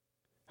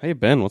Hey,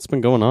 Ben, what's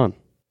been going on?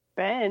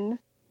 Ben?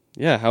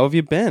 Yeah, how have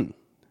you been?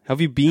 How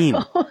have you been?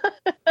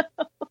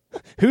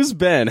 Who's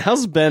Ben?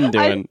 How's Ben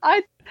doing?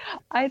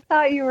 I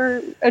thought you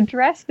were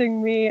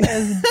addressing me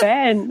as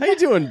Ben. How you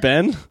doing,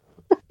 Ben?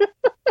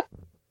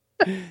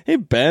 Hey,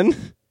 Ben.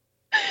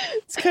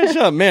 Let's catch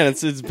up, man.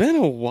 It's been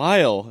a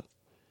while.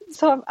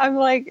 So I'm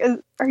like,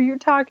 are you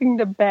talking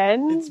to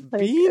Ben? It's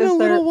like, been a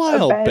little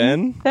while,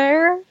 Ben.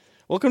 There?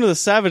 Welcome to the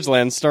Savage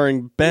Land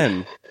starring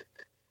Ben.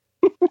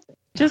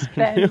 Just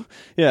Ben.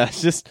 Yeah,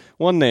 just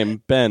one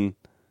name, Ben.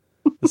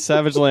 The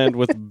Savage Land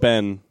with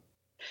Ben.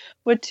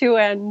 With two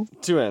N's.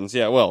 Two N's,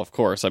 yeah, well, of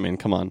course. I mean,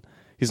 come on.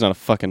 He's not a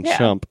fucking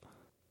chump.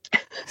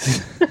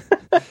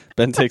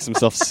 Ben takes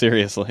himself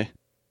seriously.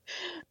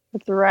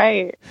 That's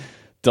right.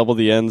 Double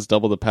the N's,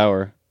 double the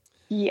power.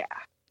 Yeah.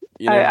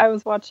 You know, I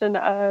was watching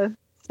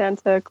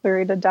Santa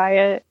Clarita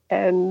Diet,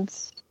 and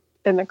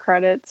in the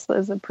credits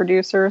as a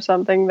producer or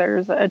something,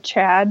 there's a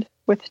Chad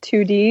with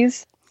two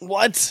D's.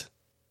 What?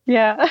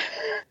 Yeah.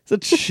 Is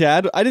it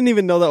Chad? I didn't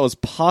even know that was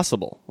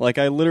possible. Like,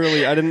 I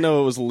didn't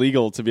know it was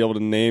legal to be able to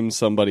name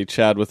somebody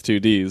Chad with two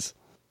D's.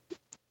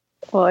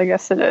 Well, I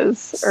guess it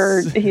is.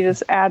 Or he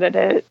just added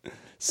it.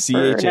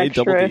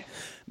 CHA-double-D.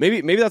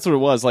 Maybe that's what it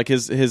was. Like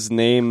his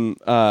name,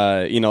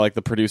 like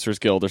the Producers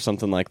Guild or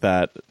something like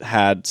that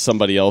had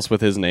somebody else with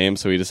his name,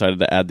 so he decided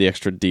to add the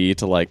extra D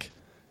to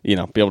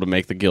be able to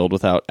make the guild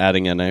without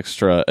adding an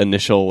extra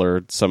initial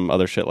or some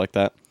other shit like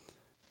that.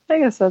 I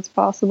guess that's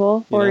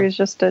possible. Or he's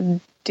just a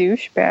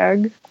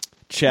douchebag.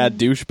 Chad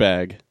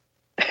douchebag.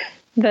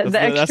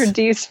 The extra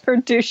D's for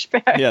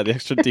douchebag. Yeah, the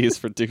extra D's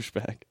for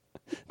douchebag.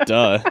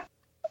 Duh.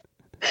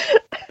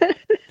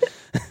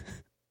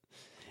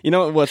 You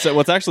know what's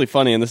actually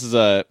funny, and this is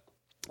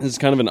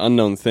kind of an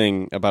unknown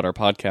thing about our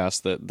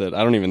podcast that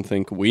I don't even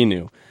think we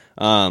knew.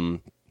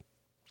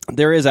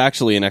 There is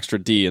actually an extra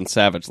D in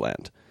Savage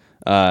Land.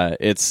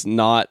 It's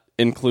not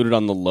included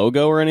on the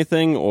logo or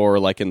anything, or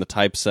like in the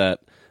typeset,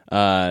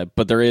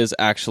 but there is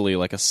actually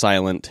like a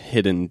silent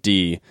hidden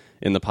D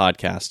in the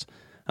podcast.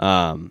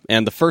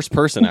 And the first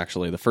person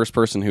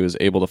who is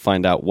able to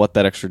find out what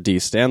that extra D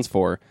stands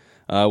for,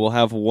 will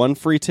have one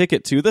free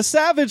ticket to the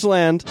Savage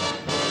Land.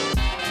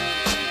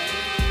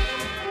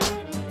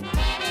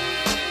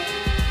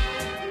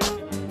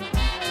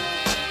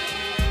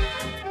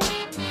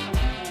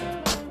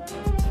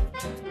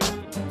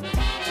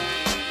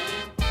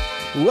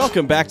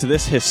 Welcome back to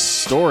this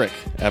historic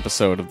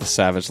episode of the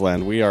Savage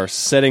Land. We are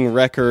setting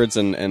records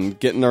and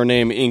getting our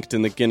name inked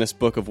in the Guinness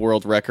Book of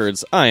World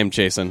Records. I am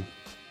Jason.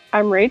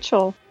 I'm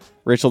Rachel.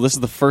 Rachel, this is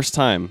the first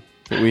time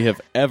that we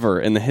have ever,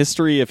 in the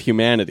history of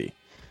humanity,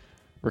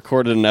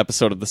 recorded an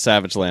episode of the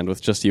Savage Land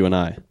with just you and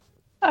I.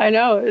 I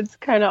know, it's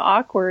kind of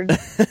awkward.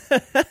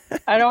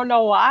 I don't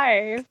know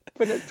why,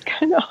 but it's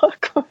kind of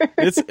awkward.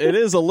 It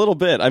is a little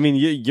bit. I mean,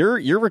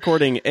 you're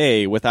recording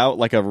A, without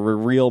like a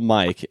real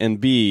mic,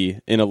 and B,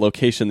 in a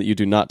location that you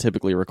do not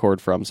typically record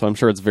from, so I'm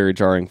sure it's very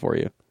jarring for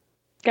you.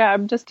 Yeah,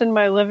 I'm just in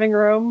my living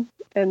room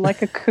in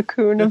like a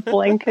cocoon of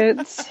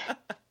blankets,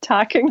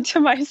 talking to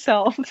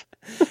myself.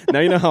 Now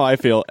you know how I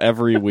feel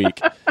every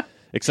week,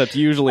 except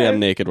usually I'm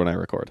naked when I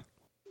record.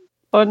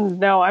 Oh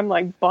no, I'm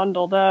like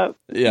bundled up.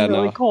 Yeah,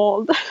 really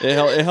cold.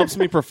 It helps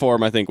me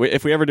perform, I think.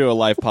 If we ever do a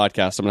live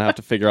podcast, I'm going to have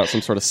to figure out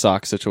some sort of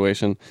sock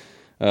situation.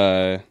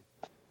 Because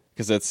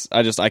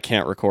I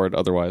can't record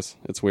otherwise.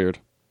 It's weird.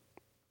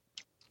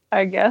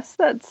 I guess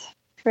that's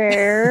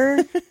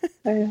fair.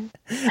 Do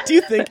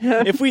you think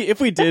if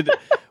we did,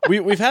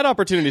 we've had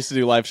opportunities to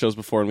do live shows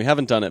before and we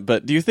haven't done it,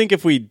 but do you think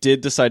if we did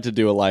decide to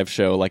do a live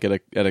show like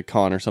at a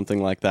con or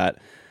something like that,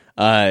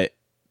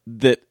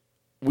 that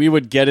we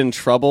would get in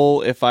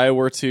trouble if I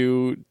were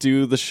to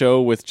do the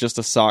show with just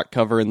a sock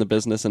cover in the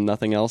business and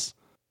nothing else?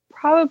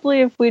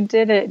 Probably if we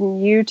did it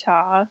in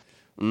Utah.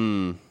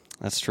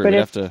 That's true. We'd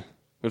have to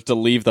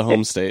leave the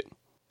home state.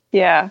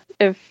 Yeah,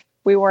 if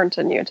we weren't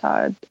in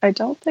Utah, I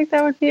don't think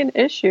that would be an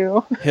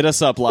issue. Hit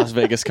us up, Las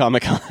Vegas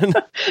Comic Con.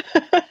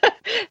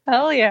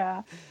 Hell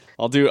yeah.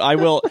 I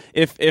will.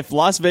 If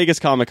Las Vegas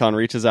Comic Con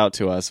reaches out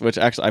to us, which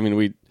actually, I mean,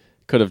 we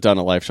could have done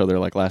a live show there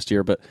like last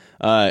year, but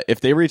if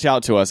they reach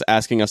out to us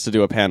asking us to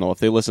do a panel, if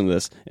they listen to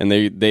this and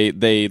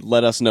they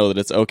let us know that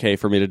it's okay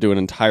for me to do an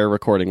entire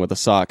recording with a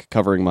sock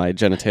covering my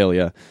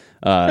genitalia,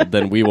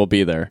 then we will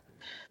be there.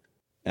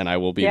 And I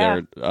will be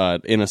there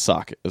in a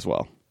sock as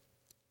well.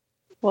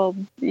 Well,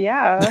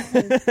 yeah.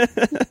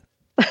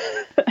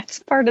 That's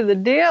part of the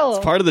deal.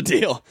 It's part of the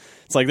deal.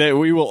 It's like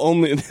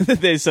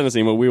they sent us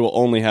an email, we will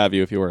only have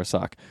you if you wear a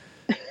sock.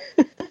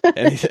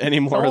 Any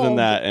more than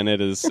that, and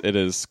it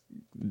is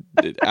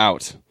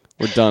out.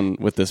 We're done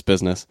with this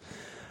business.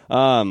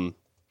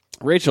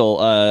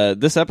 Rachel,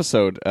 this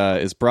episode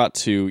is brought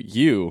to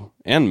you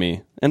and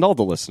me and all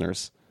the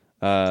listeners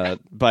by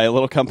a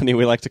little company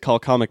we like to call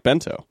Comic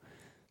Bento.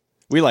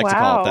 We like to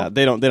call it that.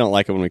 They don't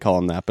like it when we call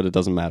them that, but it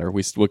doesn't matter.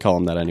 We call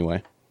them that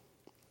anyway.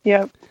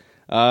 Yep.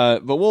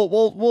 But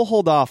we'll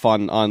hold off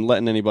on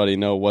letting anybody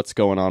know what's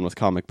going on with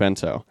Comic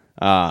Bento.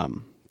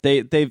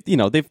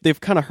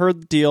 They've kind of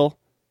heard the deal.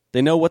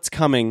 They know what's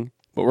coming.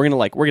 but we're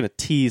gonna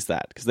tease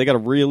that because they got a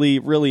really,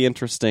 really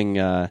interesting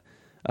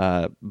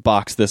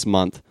box this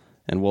month,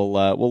 and we'll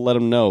let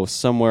them know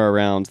somewhere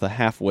around the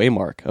halfway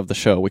mark of the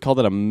show. We call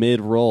that a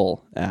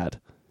mid-roll ad,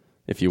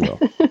 if you will,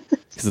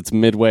 because it's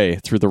midway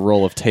through the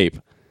roll of tape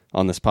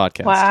on this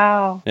podcast.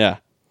 Wow. Yeah.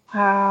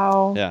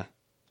 Wow. Yeah.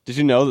 Did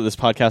you know that this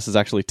podcast is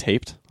actually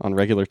taped on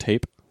regular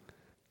tape?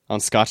 On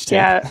Scotch tape?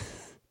 Yeah.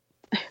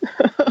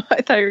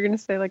 I thought you were going to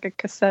say like a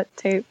cassette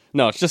tape.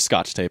 No, it's just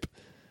Scotch tape.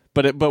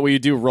 But we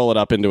do roll it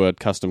up into a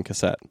custom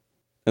cassette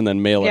and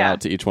then mail it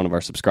out to each one of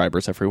our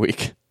subscribers every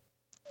week.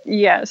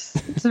 Yes.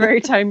 It's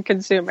very time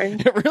consuming.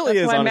 It really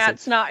is, why honestly.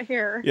 Matt's not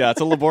here. Yeah, it's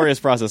a laborious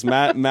process.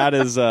 Matt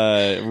is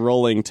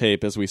rolling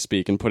tape as we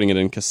speak and putting it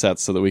in cassettes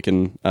so that we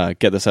can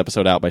get this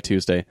episode out by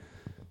Tuesday.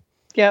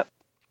 Yep.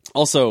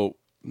 Also,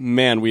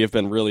 man, we have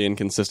been really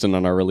inconsistent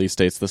on our release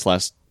dates this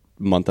last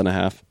month and a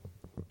half.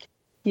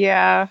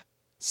 Yeah.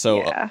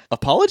 So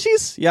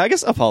apologies? Yeah, I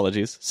guess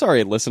apologies.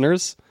 Sorry,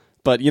 listeners.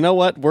 But you know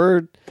what?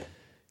 We're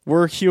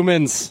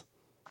humans.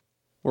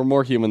 We're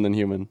more human than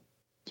human.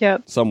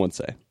 Yep. Some would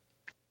say.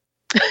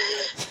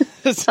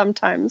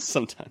 Sometimes.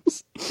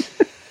 Sometimes.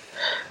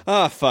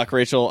 Fuck,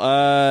 Rachel.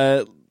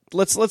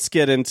 Let's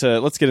get into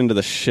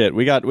the shit.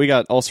 We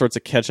got all sorts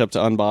of catch up to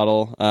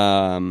unbottle.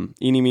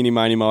 Eeny, meeny,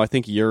 miny, mo. I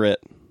think you're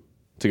it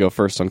to go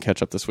first on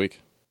catch up this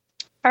week.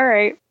 All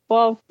right.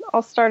 Well,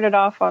 I'll start it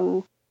off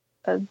on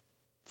a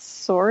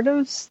sort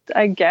of.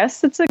 I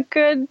guess it's a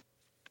good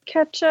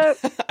catch up.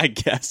 I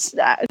guess.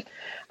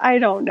 I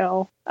don't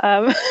know.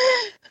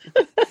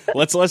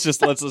 Let's throw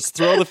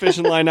the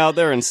fishing line out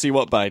there and see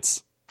what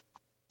bites.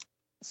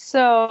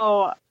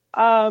 So,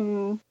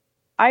 I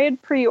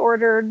had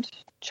pre-ordered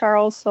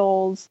Charles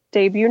Soule's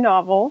debut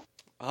novel.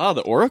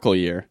 The Oracle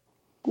Year.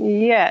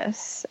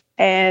 Yes,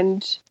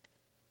 and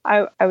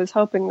I was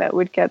hoping that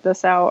we'd get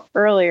this out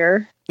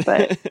earlier,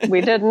 but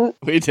we didn't.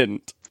 We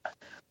didn't.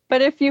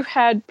 But if you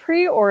had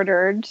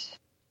pre-ordered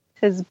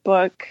his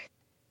book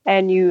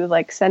and you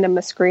send him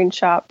a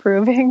screenshot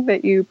proving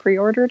that you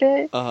pre-ordered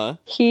it,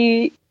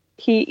 he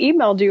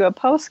emailed you a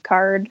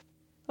postcard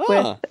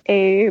with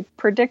a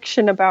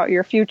prediction about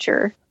your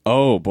future.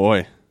 Oh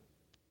boy.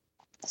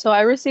 So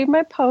I received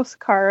my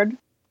postcard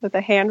with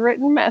a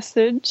handwritten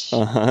message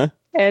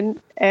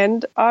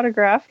and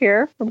autograph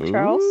here from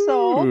Charles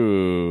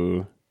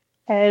Soule.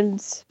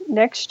 And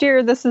next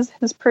year, this is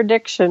his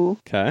prediction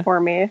for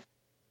me. It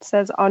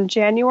says, on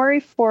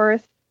January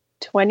 4th,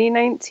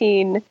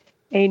 2019,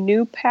 a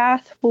new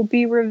path will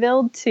be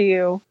revealed to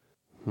you.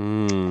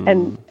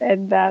 And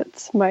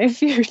that's my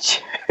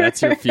future.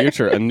 That's your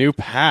future, a new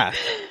path.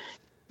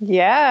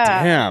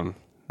 Yeah. Damn.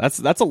 That's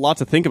a lot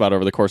to think about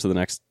over the course of the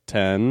next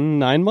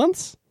 9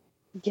 months.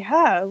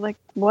 Yeah,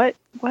 what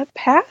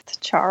path,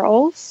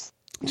 Charles?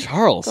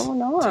 Charles, what's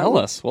going on? Tell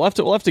us. We'll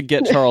have to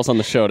get Charles on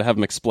the show to have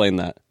him explain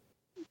that.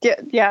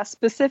 Yeah,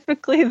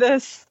 specifically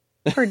this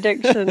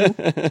prediction.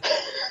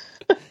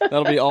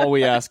 That'll be all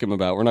we ask him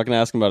about. We're not going to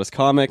ask him about his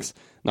comics,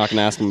 not going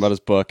to ask him about his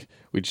book.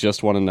 We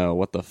just want to know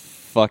what the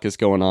fuck is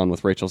going on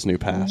with Rachel's new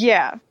path.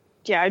 Yeah,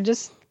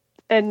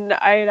 and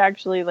I had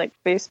actually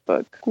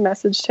Facebook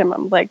messaged him.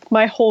 I'm like,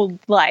 my whole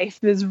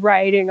life is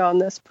riding on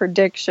this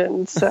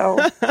prediction. So,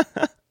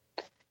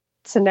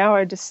 so now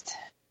I just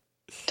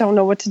don't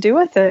know what to do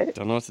with it.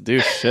 Don't know what to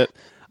do. Shit.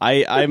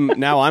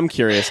 I'm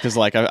curious because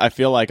I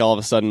feel like all of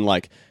a sudden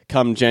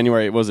come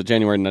January, was it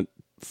January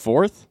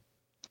 4th?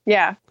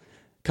 Yeah.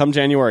 Come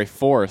January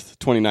 4th,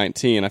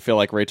 2019, I feel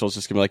like Rachel's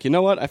just gonna be like, you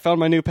know what? I found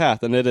my new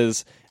path, and it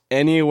is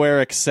anywhere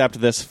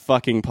except this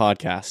fucking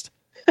podcast.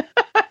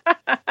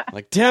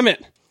 Damn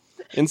it!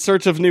 In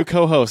search of new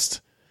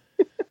co-host.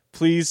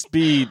 Please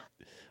be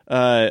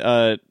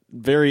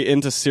very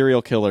into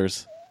serial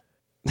killers.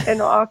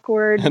 And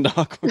awkward.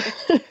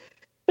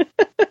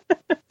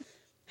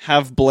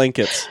 Have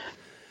blankets.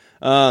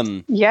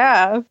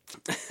 Yeah.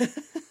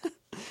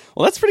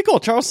 Well, that's pretty cool.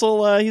 Charles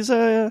Soule, he's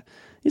a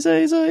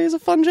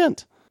fun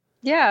gent.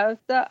 Yeah,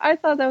 I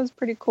thought that was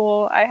pretty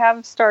cool. I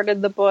have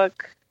started the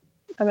book.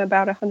 I'm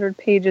about 100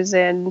 pages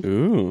in.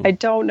 Ooh. I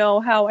don't know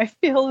how I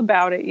feel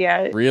about it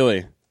yet.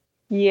 Really?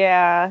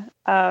 Yeah.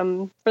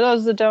 For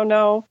those that don't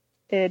know,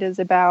 it is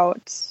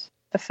about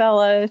a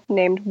fella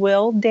named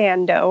Will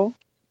Dando.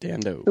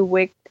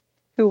 Who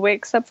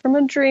wakes up from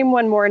a dream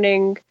one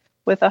morning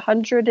with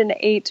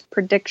 108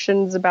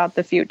 predictions about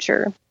the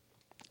future.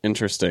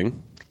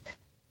 Interesting.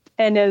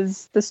 And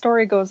as the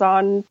story goes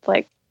on,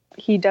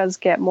 he does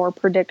get more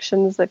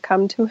predictions that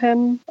come to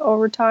him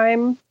over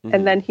time. Mm-hmm.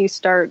 And then he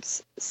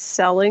starts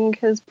selling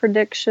his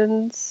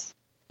predictions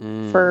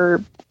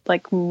for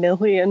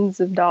millions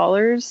of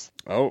dollars.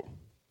 Oh.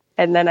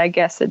 And then I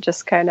guess it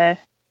just kind of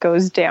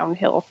goes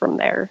downhill from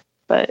there.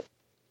 But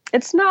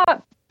it's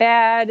not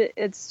bad.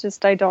 It's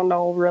just I don't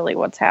know really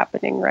what's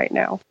happening right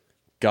now.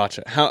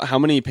 Gotcha. How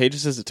many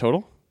pages is it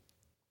total?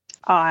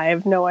 I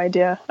have no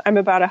idea. I'm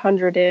about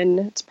 100 in.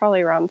 It's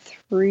probably around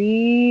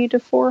 300 to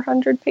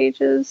 400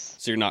 pages.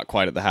 So you're not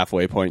quite at the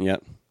halfway point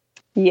yet?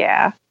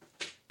 Yeah.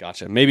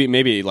 Gotcha.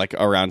 Maybe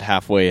around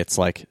halfway it's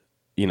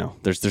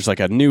there's like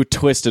a new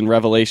twist and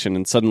revelation,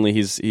 and suddenly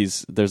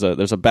there's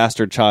a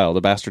bastard child,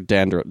 a bastard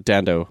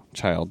Dando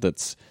child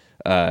that's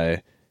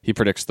he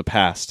predicts the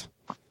past.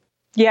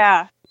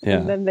 Yeah.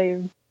 And then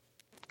they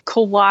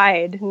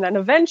collide, and then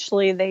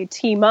eventually they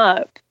team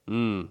up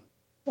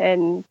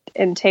and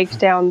take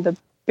down the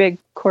big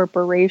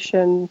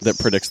corporations that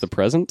predicts the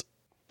present.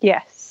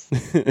 Yes.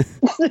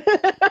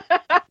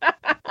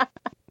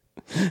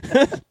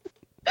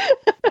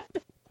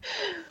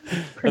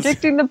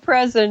 Predicting the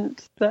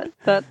present.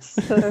 That's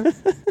a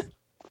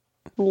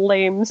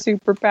lame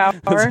superpower.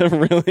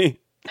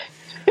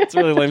 It's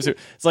really lame.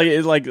 It's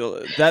like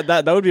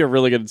that would be a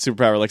really good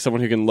superpower, like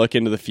someone who can look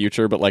into the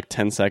future, but like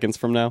 10 seconds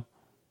from now.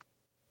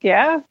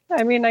 Yeah,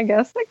 I mean, I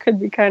guess that could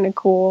be kind of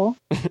cool.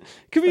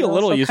 Could be a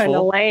little useful. Kind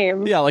of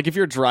lame. Yeah, like if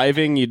you're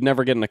driving, you'd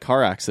never get in a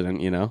car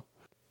accident,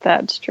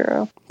 That's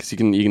true. Because you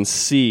can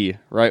see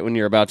right when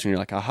you're about to, and you're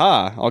like,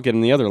 aha, I'll get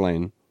in the other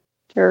lane.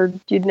 Or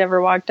you'd never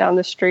walk down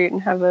the street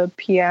and have a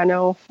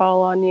piano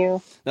fall on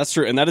you. That's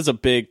true, and that is a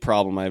big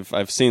problem.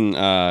 I've seen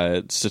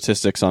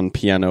statistics on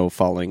piano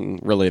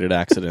falling related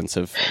accidents.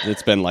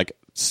 It's been like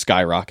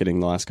skyrocketing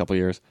the last couple of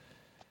years.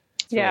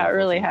 It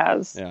really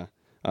has. Yeah.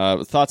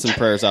 Thoughts and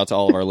prayers out to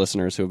all of our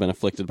listeners who have been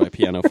afflicted by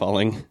piano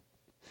falling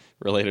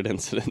related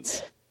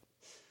incidents.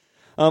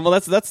 Well,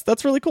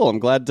 that's really cool. I'm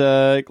glad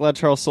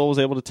Charles Soule was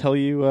able to tell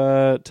you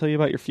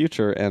about your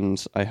future,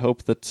 and I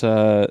hope that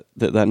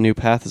that new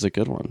path is a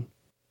good one.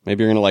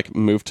 Maybe you're gonna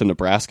move to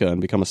Nebraska and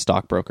become a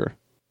stockbroker.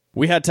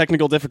 We had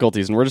technical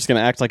difficulties, and we're just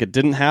gonna act like it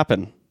didn't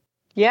happen.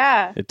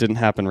 Yeah, it didn't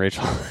happen,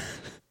 Rachel.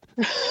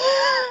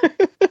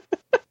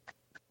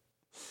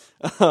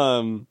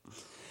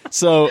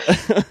 So.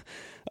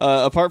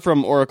 Apart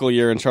from Oracle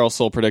Year and Charles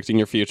Soule predicting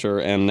your future,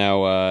 and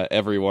now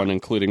everyone,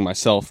 including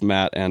myself,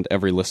 Matt, and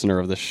every listener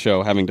of this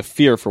show, having to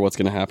fear for what's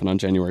going to happen on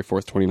January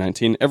 4th,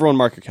 2019. Everyone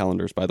mark your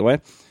calendars, by the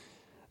way.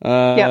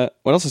 What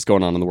else is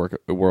going on in the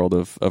world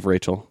of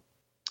Rachel?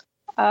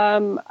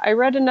 I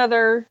read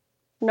another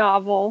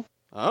novel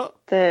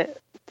that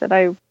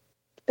I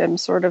am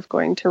sort of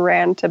going to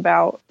rant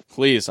about.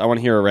 Please, I want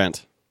to hear a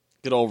rant.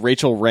 Good old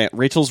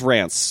Rachel's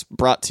Rants,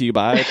 brought to you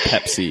by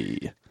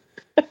Pepsi.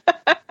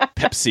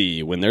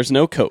 Pepsi, when there's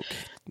no Coke,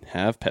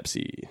 have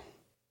Pepsi.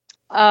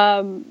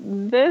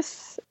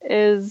 This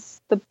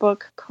is the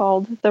book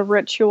called The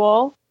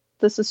Ritual.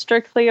 This is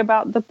strictly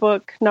about the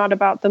book, not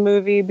about the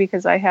movie,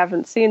 because I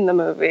haven't seen the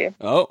movie.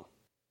 Oh.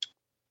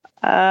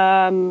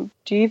 Do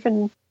you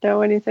even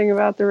know anything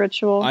about The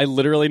Ritual? I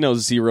literally know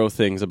zero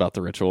things about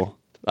The Ritual.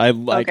 I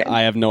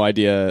have no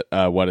idea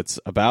what it's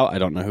about. I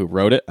don't know who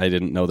wrote it. I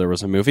didn't know there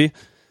was a movie.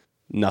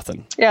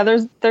 Nothing. Yeah,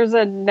 there's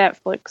a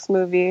Netflix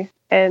movie.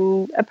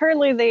 And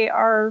apparently they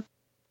are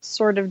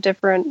sort of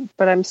different,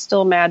 but I'm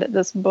still mad at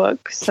this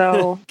book,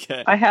 so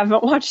okay. I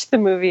haven't watched the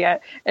movie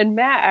yet. And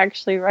Matt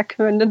actually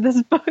recommended this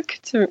book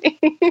to me.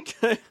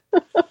 Okay.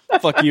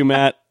 Fuck you,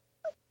 Matt.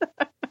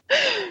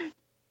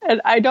 And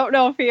I don't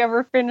know if he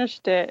ever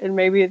finished it, and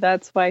maybe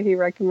that's why he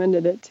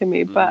recommended it to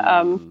me.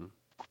 But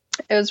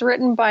it was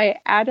written by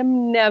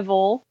Adam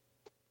Neville.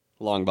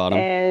 Longbottom.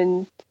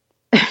 And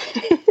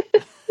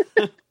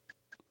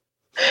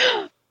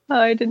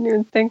I didn't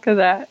even think of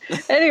that.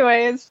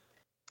 Anyways,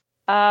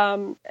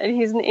 and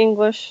he's an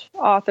English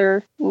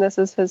author, and this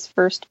is his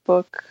first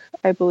book,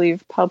 I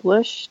believe,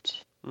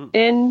 published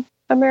in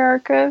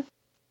America.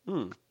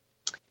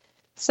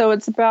 So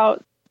it's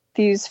about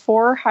these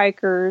 4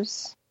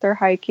 hikers. They're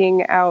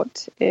hiking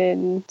out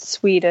in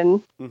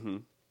Sweden,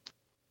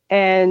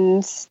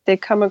 and they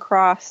come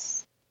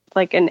across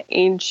like an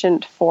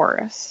ancient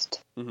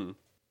forest.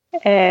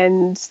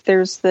 And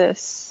there's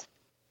this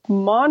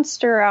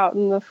monster out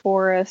in the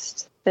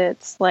forest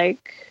that's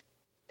like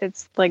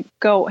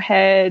goat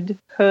head,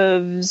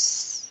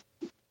 hooves,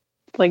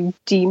 like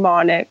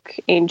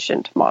demonic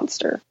ancient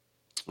monster.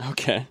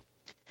 Okay.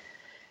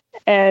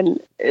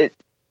 And it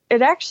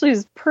actually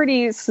is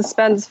pretty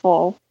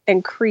suspenseful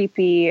and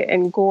creepy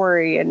and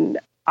gory, and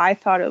I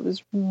thought it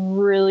was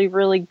really,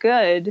 really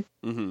good.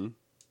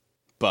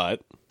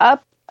 But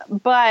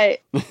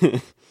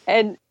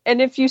and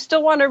if you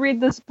still want to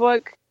read this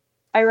book,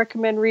 I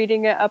recommend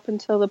reading it up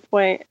until the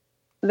point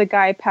the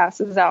guy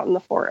passes out in the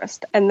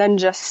forest, and then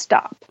just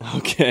stop.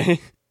 Okay.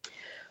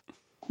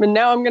 But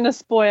now I'm going to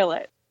spoil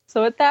it.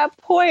 So at that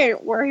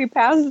point where he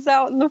passes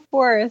out in the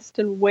forest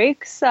and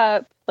wakes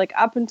up, like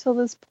up until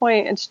this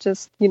point, it's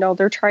just,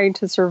 they're trying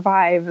to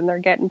survive and they're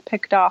getting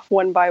picked off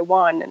one by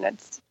one, and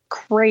it's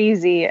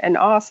crazy and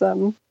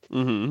awesome.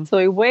 So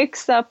he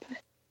wakes up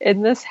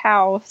in this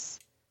house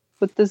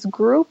with this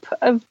group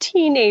of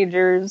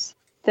teenagers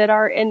that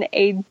are in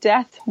a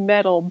death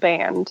metal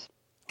band.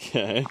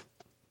 Okay.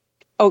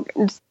 Oh,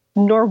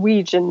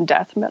 Norwegian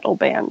death metal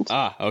band.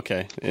 Ah,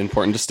 okay.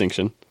 Important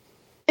distinction.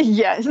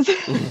 Yes.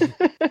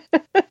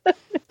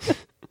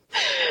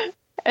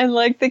 And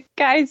like the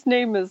guy's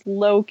name is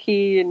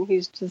Loki, and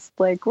he's just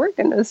like, we're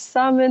gonna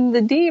summon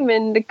the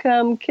demon to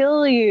come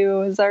kill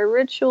you as our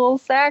ritual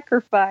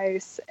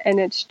sacrifice. And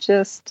it's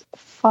just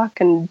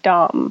fucking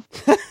dumb.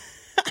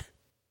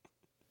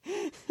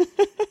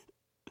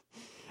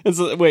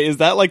 Wait, is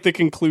that like the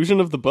conclusion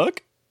of the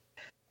book?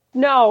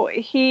 No,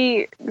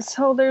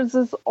 so there's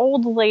this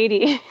old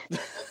lady.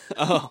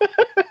 Oh.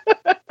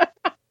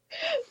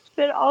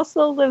 That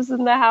also lives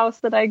in the house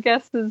that I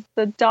guess is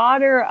the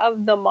daughter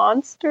of the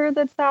monster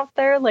that's out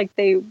there. Like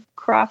they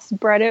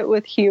crossbred it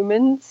with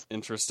humans.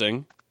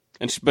 Interesting.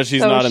 But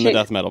she's not in the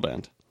death metal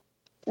band.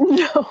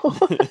 No.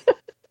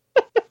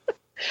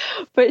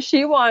 But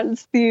she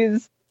wants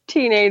these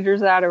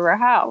teenagers out of her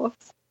house.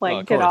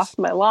 Like, get off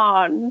my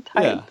lawn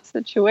type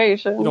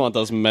situation. You don't want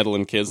those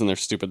meddling kids and their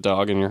stupid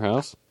dog in your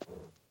house.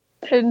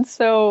 And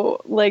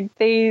so, like,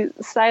 they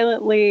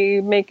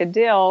silently make a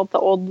deal, the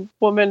old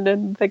woman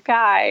and the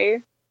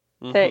guy,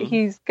 that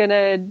he's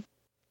gonna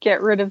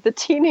get rid of the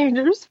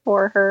teenagers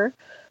for her.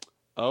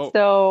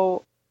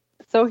 Oh.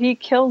 So he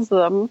kills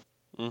them.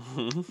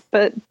 Mm-hmm.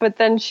 But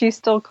then she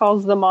still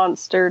calls the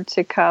monster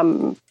to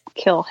come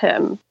kill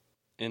him.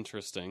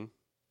 Interesting.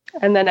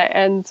 And then it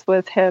ends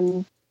with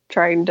him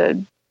trying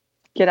to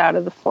get out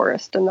of the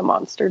forest and the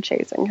monster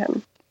chasing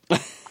him.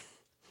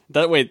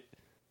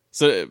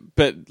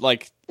 But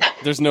like,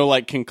 there's no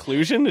like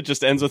conclusion. It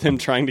just ends with him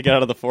trying to get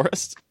out of the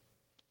forest.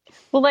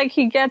 Well, like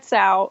he gets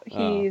out,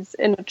 he's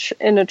in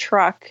a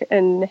truck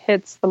and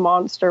hits the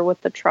monster with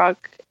the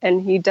truck,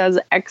 and he does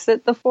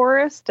exit the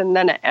forest, and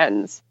then it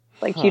ends.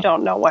 Like you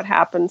don't know what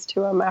happens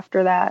to him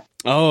after that.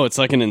 Oh, it's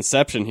like an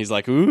Inception. He's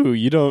like, "Ooh,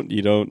 you don't.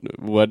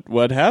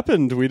 What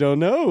happened? We don't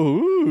know."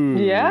 Ooh.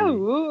 Yeah,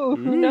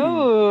 who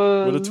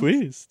knows? What a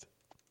twist!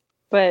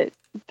 But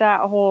that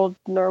whole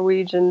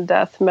Norwegian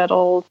death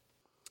metal.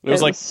 It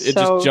was like it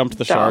just jumped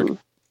the shark.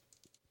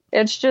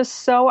 It's just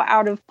so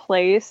out of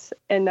place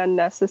and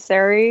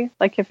unnecessary.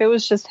 Like if it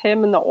was just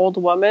him and the old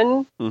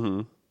woman,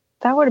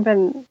 that would have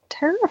been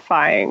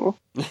terrifying.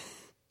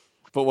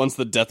 But once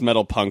the death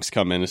metal punks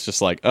come in, it's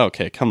just like,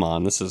 okay, come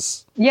on, this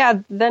is...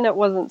 Yeah, then it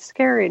wasn't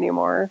scary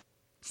anymore.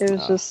 It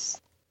was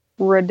just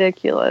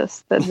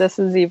ridiculous that this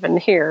is even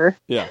here.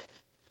 Yeah.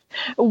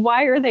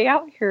 Why are they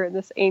out here in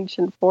this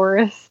ancient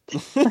forest?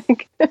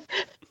 Like...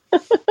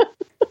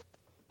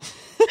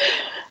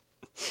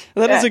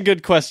 That is a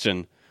good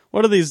question.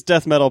 What are these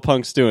death metal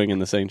punks doing in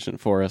this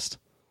ancient forest?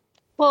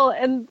 Well,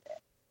 and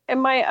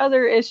my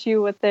other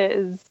issue with it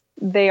is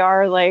they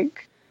are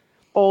like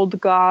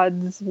old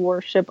gods,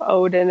 worship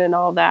Odin and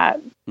all that,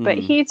 but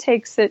he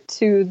takes it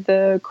to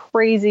the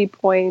crazy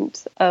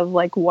point of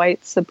like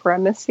white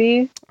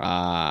supremacy.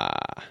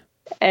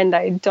 And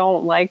I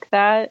don't like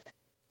that.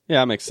 Yeah,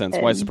 that makes sense.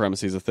 White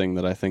supremacy is a thing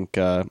that I think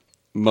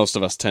most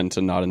of us tend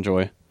to not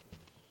enjoy.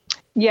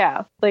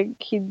 Yeah,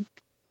 like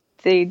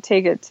they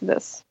take it to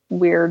this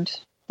weird,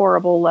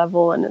 horrible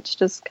level, and it's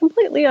just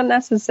completely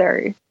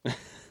unnecessary.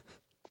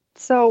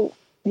 So,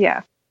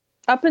 yeah.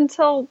 Up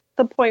until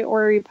the point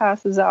where he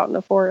passes out in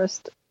the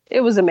forest,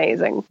 it was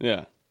amazing.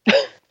 Yeah.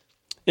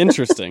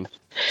 Interesting.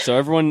 So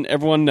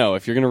everyone know,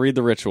 if you're going to read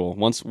the ritual,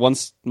 once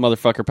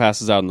motherfucker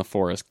passes out in the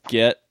forest,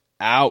 get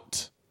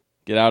out.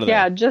 Get out of there.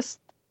 Yeah, just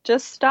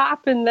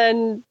stop and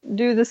then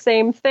do the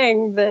same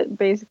thing that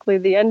basically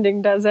the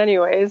ending does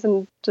anyways,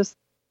 and just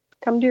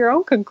come to your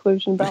own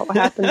conclusion about what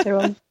happened to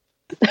him.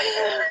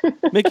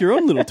 Make your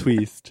own little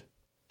twist.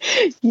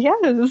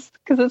 Yes,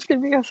 because it's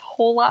going to be a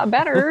whole lot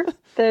better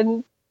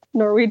than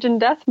Norwegian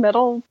death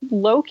metal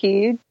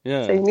Loki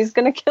saying he's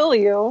going to kill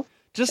you.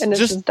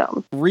 Just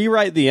dumb.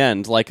 Rewrite the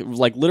end. Like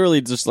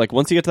literally just like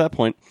once you get to that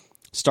point,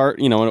 start,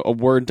 a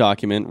Word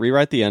document,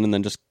 rewrite the end, and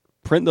then just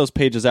print those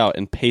pages out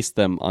and paste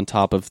them on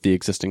top of the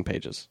existing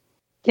pages.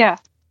 Yeah.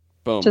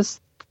 Boom.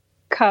 Just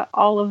cut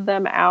all of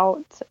them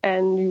out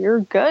and you're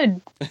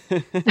good.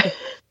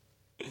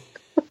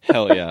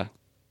 Hell yeah.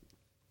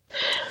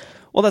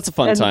 Well, that's a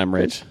fun time,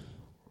 Rach.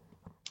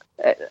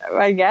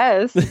 I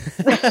guess.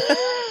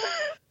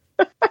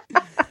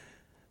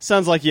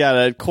 Sounds like you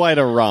had quite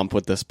a romp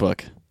with this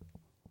book.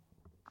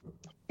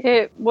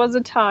 It was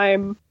a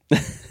time.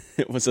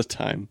 It was a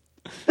time.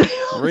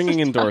 Ringing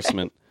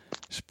endorsement.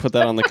 Should put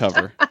that on the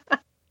cover.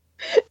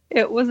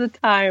 It was a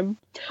time.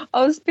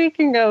 Oh,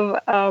 speaking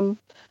of,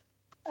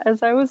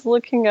 as I was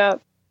looking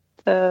up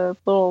the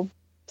little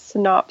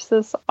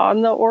synopsis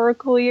on the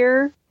Oracle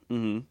Year,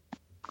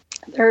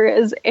 there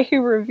is a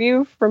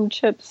review from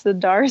Chip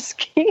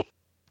Zdarsky.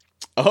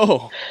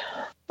 Oh.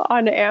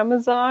 On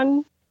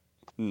Amazon.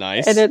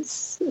 Nice. And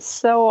it's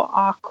so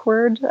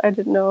awkward. I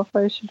didn't know if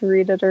I should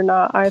read it or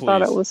not. I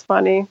thought it was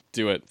funny.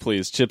 Do it,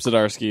 please. Chip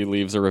Zdarsky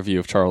leaves a review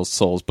of Charles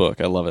Soule's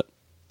book. I love it.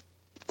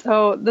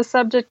 So the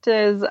subject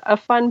is a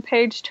fun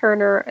page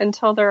turner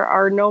until there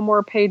are no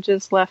more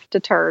pages left to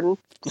turn.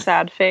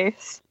 Sad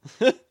face.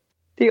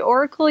 The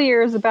Oracle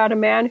Year is about a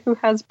man who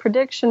has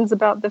predictions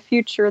about the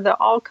future that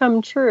all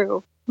come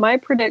true. My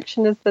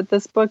prediction is that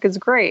this book is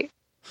great.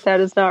 That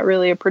is not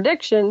really a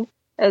prediction,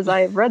 as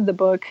I have read the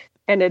book,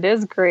 and it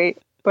is great,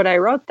 but I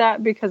wrote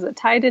that because it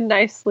tied in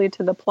nicely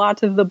to the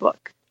plot of the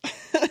book.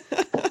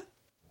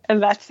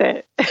 And that's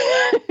it.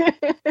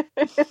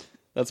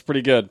 That's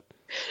pretty good.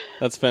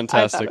 That's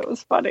fantastic. I thought it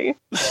was funny.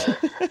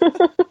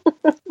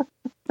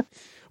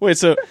 Wait,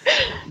 so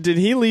did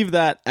he leave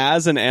that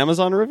as an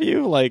Amazon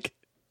review? Like,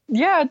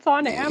 Yeah, it's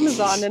on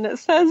Amazon, and it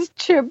says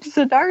Chip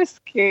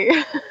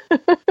Zdarsky.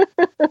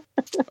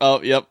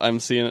 Oh, yep, I'm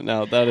seeing it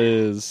now. That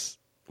is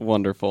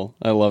wonderful.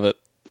 I love it.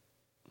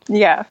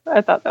 Yeah,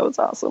 I thought that was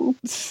awesome.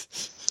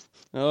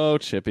 Oh,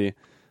 Chippy.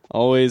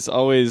 Always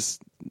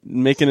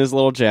making his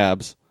little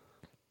jabs.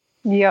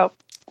 Yep.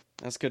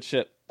 That's good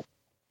shit.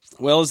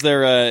 Well, is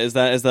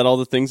that all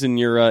the things in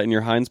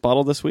your Heinz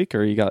bottle this week,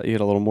 or you had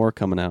a little more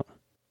coming out?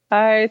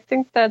 I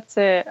think that's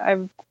it.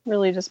 I've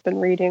really just been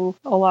reading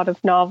a lot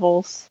of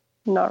novels,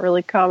 not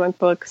really comic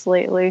books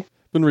lately.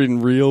 Been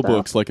reading real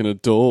books like an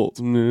adult.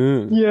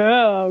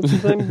 Yeah,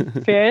 because I'm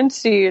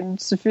fancy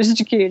and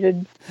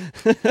sophisticated.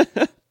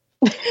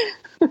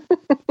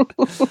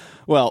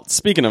 Well,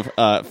 speaking of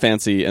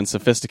fancy and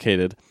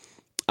sophisticated,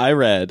 I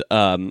read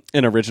an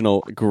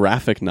original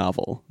graphic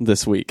novel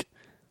this week.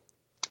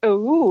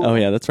 Oh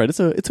yeah, that's right. It's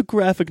a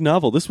graphic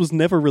novel. This was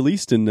never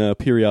released in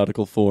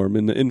periodical form,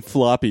 in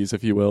floppies,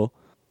 if you will.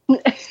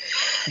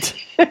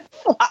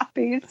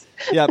 Floppies.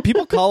 Yeah,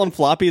 people call them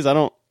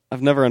floppies.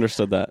 I've never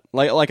understood that.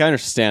 Like I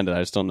understand it. I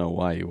just don't know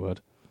why you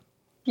would.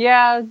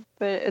 Yeah,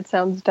 but it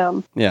sounds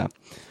dumb. Yeah.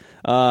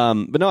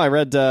 But no, I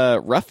read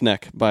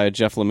Roughneck by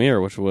Jeff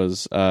Lemire, which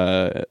was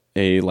a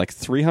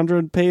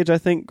 300-page, I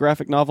think,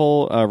 graphic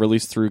novel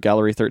released through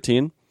Gallery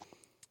 13,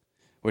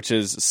 which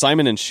is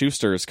Simon &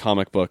 Schuster's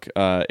comic book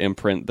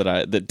imprint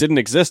that didn't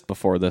exist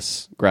before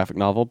this graphic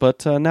novel,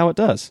 but now it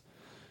does.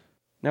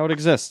 Now it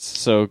exists.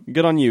 So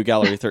good on you,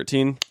 Gallery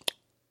 13.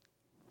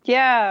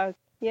 Yeah.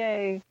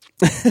 Yay.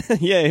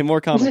 Yay,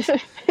 more comics.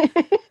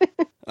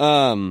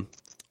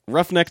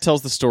 Roughneck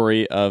tells the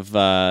story of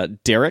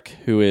Derek,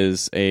 who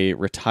is a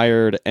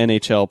retired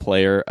NHL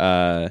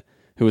player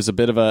who was a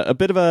bit of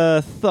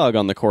a thug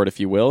on the court, if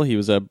you will. He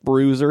was a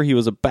bruiser, he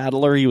was a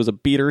battler, he was a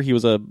beater, he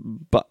was a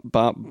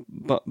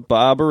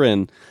bobber,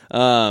 and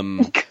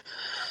all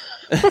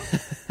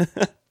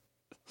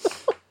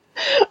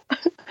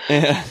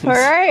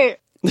right.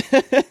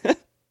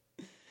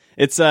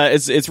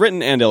 It's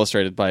written and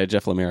illustrated by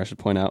Jeff Lemire, I should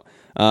point out.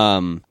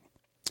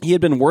 He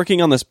had been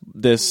working on this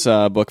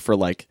book for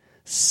like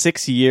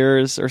 6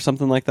 years or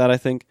something like that, I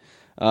think.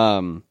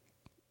 Because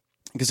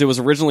it was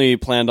originally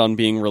planned on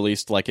being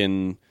released like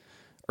in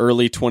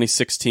early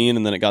 2016,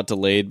 and then it got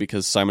delayed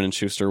because Simon &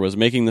 Schuster was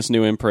making this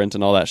new imprint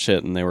and all that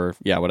shit, and they were,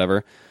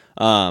 whatever.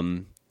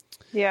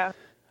 Yeah.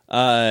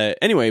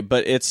 Anyway,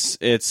 but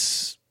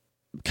it's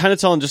kind of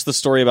telling just the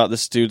story about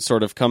this dude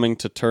sort of coming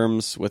to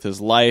terms with his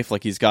life.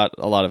 Like, he's got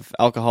a lot of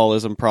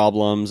alcoholism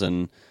problems,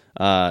 and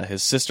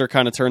his sister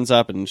kind of turns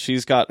up, and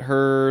she's got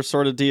her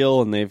sort of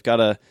deal, and they've got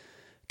to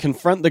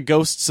confront the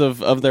ghosts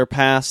of their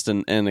past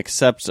and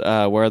accept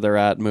where they're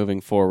at moving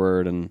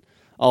forward, and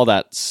all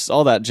that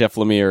Jeff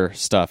Lemire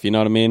stuff. You know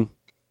what I mean?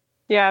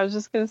 Yeah, I was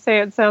just gonna say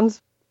it sounds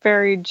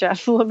very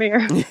Jeff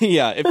Lemire.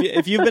 Yeah,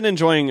 if you've been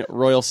enjoying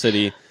Royal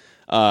City,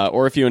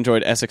 or if you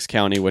enjoyed Essex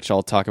County, which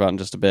I'll talk about in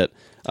just a bit,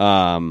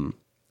 then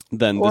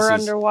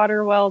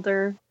Underwater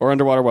Welder,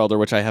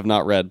 which I have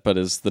not read, but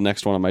is the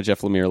next one on my Jeff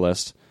Lemire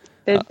list.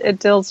 It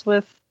deals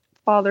with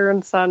father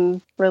and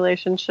son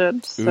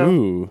relationships. So.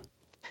 Ooh.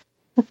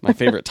 My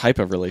favorite type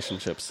of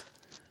relationships.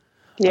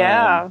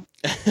 Yeah.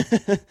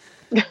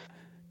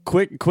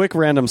 Quick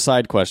random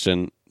side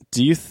question.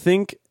 Do you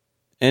think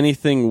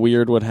anything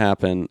weird would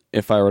happen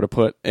if I were to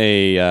put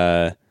a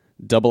AA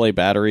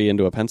battery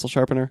into a pencil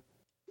sharpener?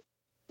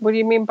 What do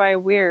you mean by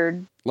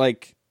weird?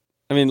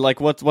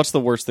 What's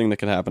the worst thing that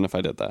could happen if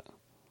I did that?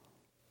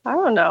 I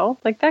don't know.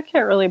 Like, that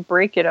can't really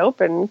break it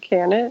open,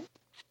 can it?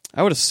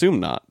 I would assume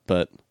not,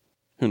 but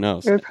who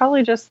knows? It would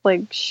probably just,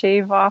 like,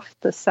 shave off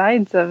the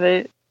sides of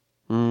it.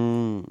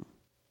 Mm.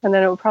 And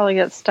then it would probably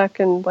get stuck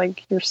in,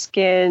 like, your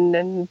skin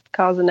and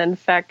cause an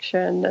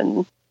infection,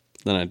 and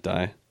then I'd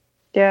die.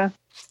 Yeah.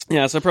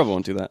 Yeah, so I probably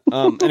won't do that.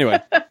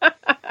 Anyway.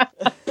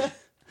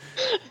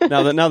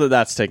 now that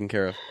that's taken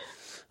care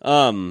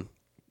of.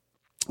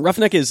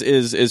 Roughneck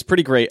is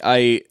pretty great.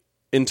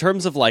 In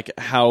terms of like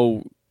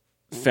how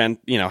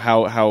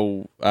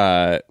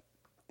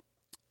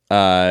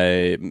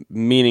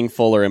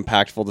meaningful or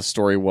impactful the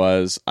story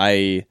was,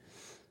 I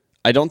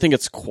don't think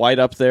it's quite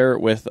up there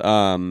with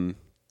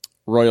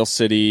Royal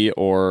City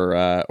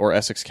or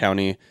Essex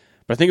County,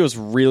 but I think it was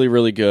really,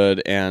 really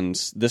good. And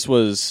this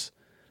was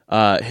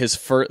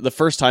the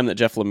first time that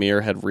Jeff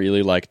Lemire had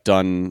really like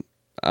done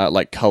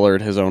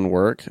colored his own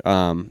work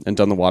and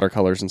done the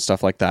watercolors and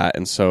stuff like that.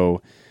 And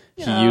so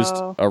he used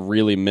a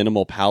really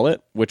minimal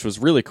palette, which was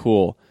really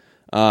cool.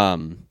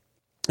 And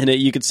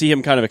you could see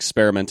him kind of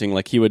experimenting.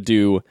 Like, he would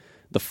do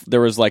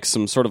there was like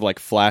some sort of like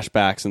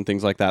flashbacks and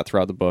things like that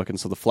throughout the book. And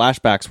so the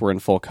flashbacks were in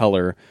full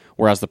color,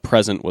 whereas the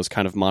present was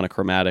kind of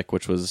monochromatic,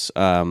 which was,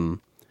 I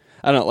don't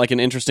know, like an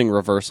interesting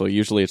reversal.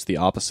 Usually it's the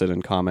opposite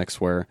in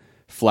comics, where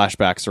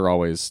flashbacks are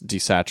always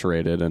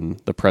desaturated and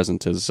the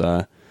present is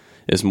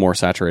more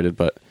saturated.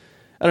 But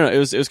I don't know, it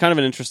was kind of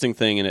an interesting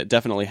thing, and it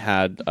definitely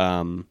had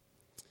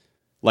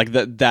like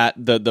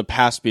the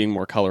past being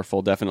more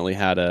colorful definitely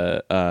had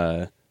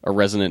a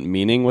resonant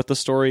meaning with the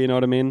story. You know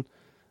what I mean?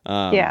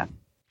 Yeah.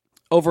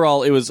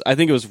 overall, I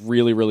think it was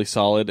really, really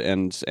solid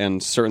and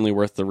certainly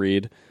worth the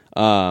read.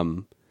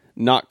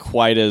 Not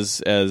quite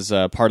as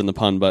pardon the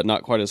pun, but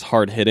not quite as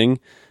hard hitting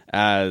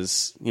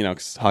as,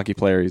 'cause hockey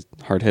player, he's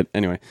hard hit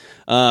anyway.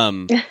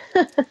 Not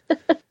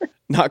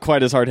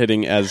quite as hard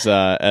hitting as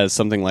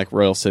something like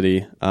Royal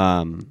City.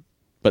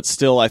 But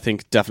still, I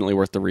think definitely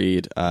worth the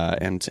read.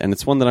 And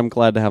it's one that I'm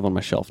glad to have on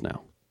my shelf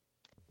now.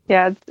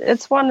 Yeah,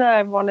 it's one that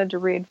I've wanted to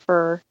read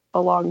for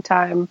a long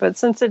time, but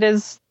since it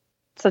is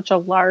such a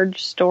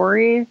large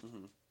story,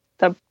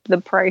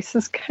 the price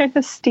is kind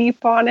of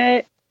steep on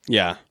it.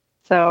 Yeah.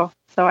 So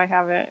I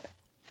haven't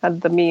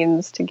had the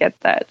means to get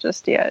that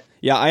just yet.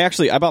 Yeah,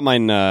 I bought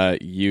mine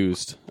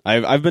used.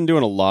 I've been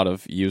doing a lot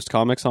of used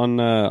comics on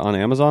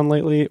Amazon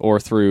lately, or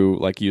through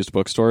like used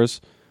bookstores.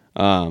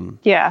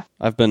 Yeah,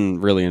 I've been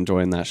really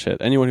enjoying that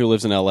shit. Anyone who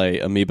lives in LA,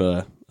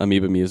 Amoeba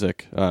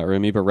Music or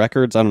Amoeba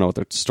Records, I don't know what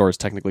their store is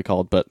technically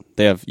called, but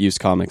they have used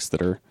comics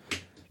that are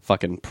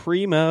fucking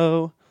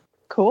primo.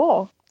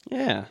 Cool.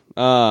 Yeah.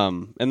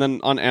 And then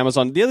on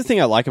Amazon, the other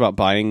thing I like about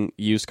buying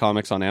used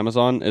comics on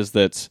Amazon is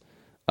that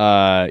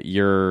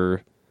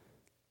you're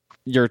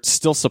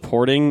still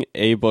supporting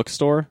a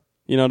bookstore.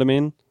 You know what I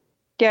mean?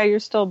 Yeah, you're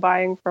still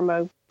buying from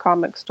a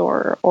comic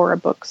store or a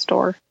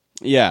bookstore.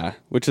 Yeah,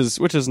 which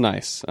is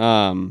nice.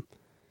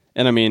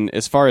 And I mean,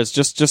 as far as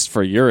just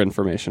for your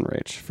information,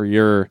 Rach, for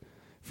your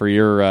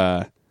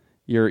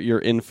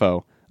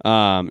info,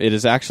 it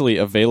is actually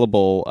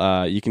available.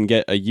 You can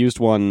get a used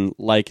one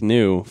like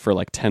new for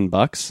like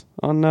 $10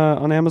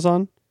 on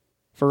Amazon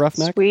for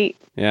Roughneck. Sweet.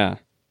 Yeah.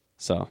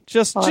 So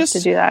I'll have to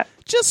do that.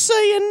 Just so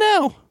you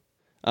know.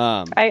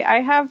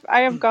 I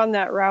have gone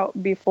that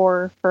route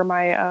before for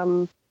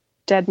my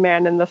Dead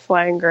Man in the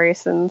Flying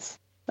Graysons.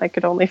 I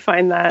could only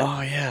find that.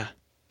 Oh yeah.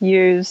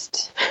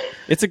 Used.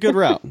 It's a good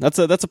route. That's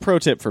a pro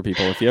tip for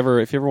people. If you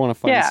ever want to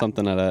find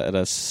something at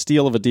a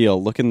steal of a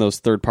deal, look in those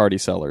third-party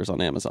sellers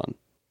on Amazon.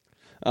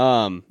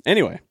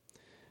 Anyway,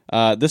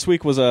 this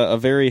week was a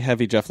very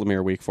heavy Jeff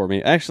Lemire week for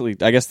me. Actually,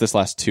 I guess this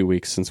last 2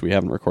 weeks since we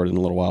haven't recorded in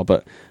a little while,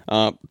 but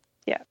yeah.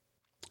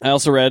 I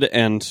also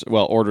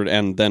ordered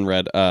and then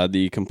read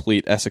the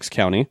complete Essex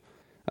County,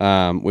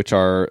 which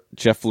are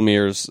Jeff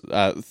Lemire's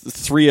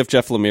 3 of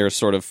Jeff Lemire's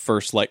sort of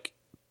first like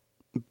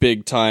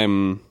big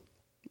time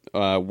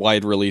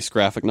wide release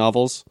graphic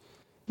novels.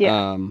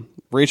 Yeah.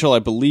 Rachel, I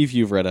believe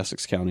you've read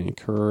Essex County,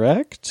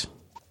 correct?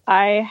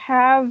 I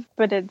have,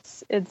 but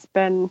it's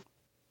been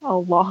a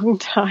long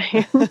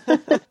time.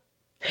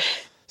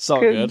 It's all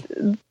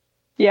good.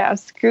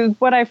 Yes, because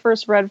what I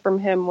first read from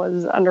him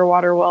was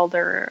Underwater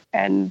Welder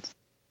and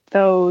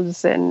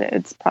those, and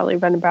it's probably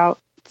been about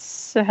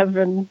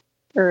 7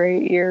 or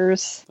 8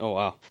 years. Oh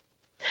wow.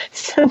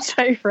 Since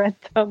I read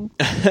them.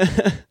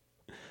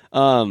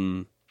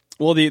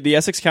 Well, the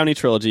Essex County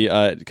trilogy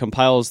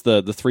compiles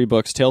the 3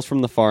 books: Tales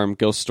from the Farm,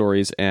 Ghost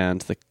Stories,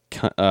 and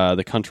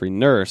the Country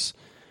Nurse,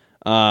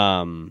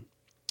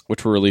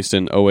 which were released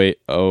in 2008,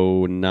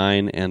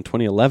 2009, and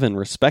 2011,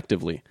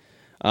 respectively.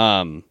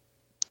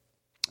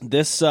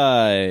 This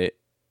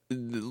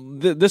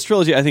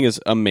trilogy, I think, is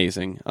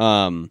amazing.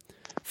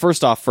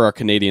 First off, for our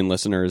Canadian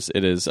listeners,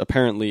 it is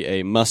apparently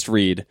a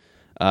must-read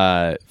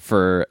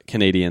for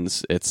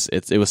Canadians.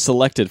 It was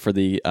selected for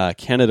the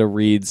Canada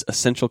Reads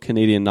Essential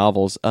Canadian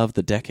Novels of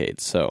the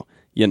Decade. So,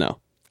 the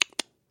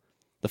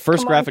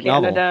first graphic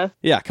novel.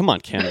 Yeah, come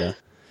on, Canada.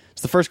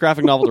 It's the first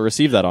graphic novel to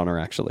receive that honor,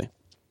 actually.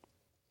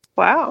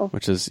 Wow.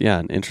 Which is,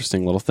 an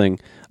interesting little thing.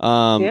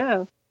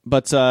 Yeah.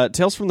 But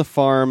Tales from the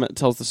Farm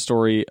tells the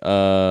story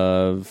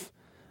of...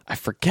 I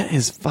forget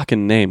his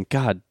fucking name.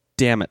 God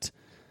damn it.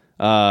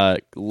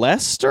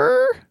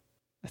 Lester?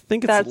 I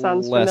think it's that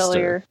sounds Lester.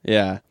 Familiar.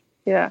 Yeah.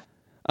 Yeah.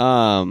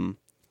 Tell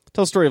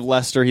the story of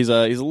Lester. He's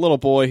a little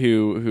boy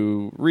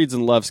who reads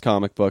and loves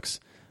comic books.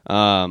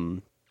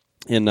 And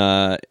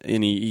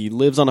he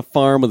lives on a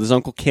farm with his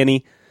Uncle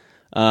Kenny.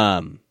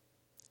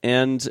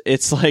 And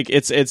it's like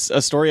it's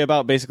a story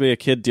about basically a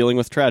kid dealing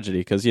with tragedy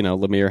because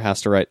Lemire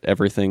has to write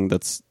everything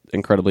that's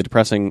incredibly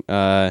depressing,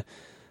 but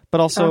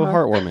also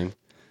heartwarming.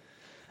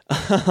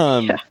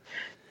 Yeah.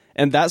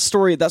 And that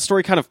story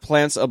kind of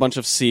plants a bunch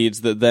of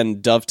seeds that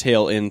then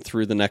dovetail in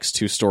through the next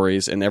 2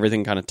 stories, and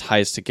everything kind of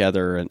ties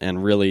together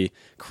and really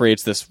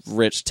creates this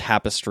rich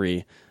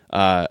tapestry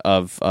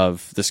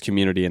of this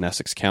community in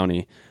Essex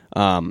County,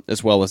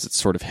 as well as its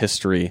sort of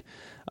history.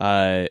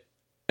 And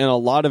a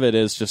lot of it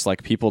is just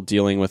like people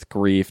dealing with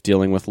grief,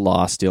 dealing with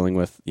loss, dealing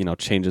with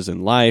changes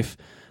in life.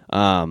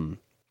 And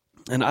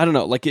I don't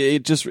know, like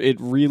it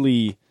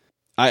really.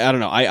 I don't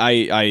know.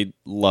 I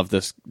love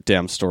this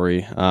damn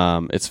story.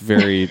 It's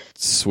very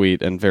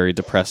sweet and very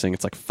depressing.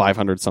 It's like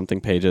 500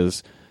 something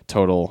pages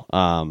total.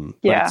 But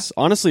it's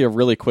honestly a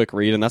really quick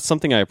read, and that's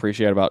something I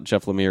appreciate about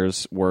Jeff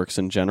Lemire's works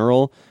in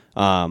general.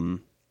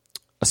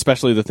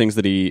 Especially the things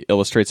that he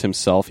illustrates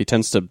himself. He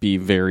tends to be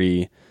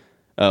very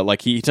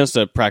he tends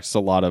to practice a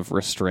lot of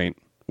restraint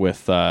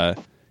with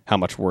how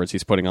much words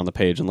he's putting on the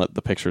page and let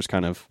the pictures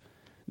kind of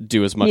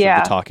do as much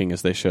of the talking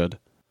as they should.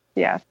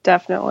 Yeah,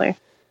 definitely.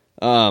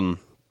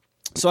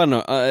 So I don't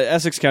know.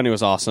 Essex County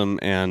was awesome,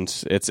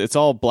 and it's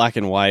all black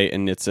and white,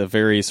 and it's a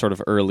very sort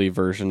of early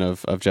version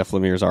of Jeff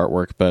Lemire's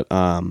artwork. But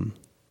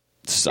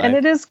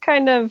it is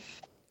kind of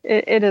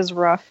it is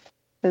rough,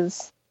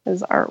 his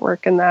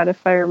artwork in that,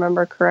 if I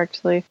remember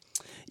correctly.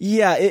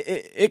 Yeah,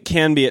 it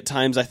can be at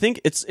times. I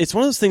think it's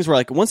one of those things where,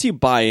 like, once you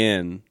buy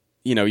in,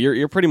 you know,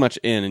 you're pretty much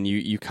in, and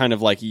you kind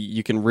of like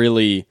you can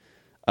really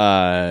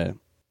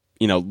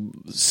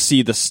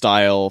see the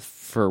style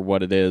for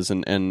what it is,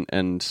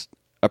 and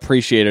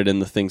appreciate it in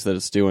the things that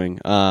it's doing.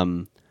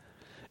 And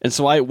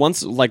so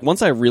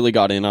once I really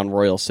got in on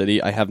Royal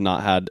City, I have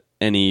not had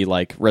any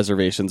like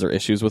reservations or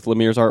issues with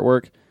Lemire's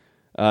artwork.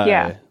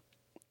 Yeah.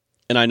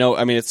 And I know,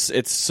 I mean,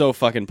 it's so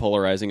fucking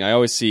polarizing. I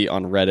always see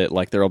on Reddit,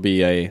 like, there'll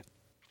be a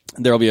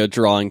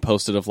drawing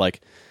posted of,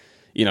 like,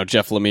 you know,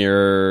 Jeff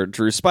Lemire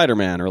drew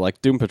Spider-Man or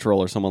like Doom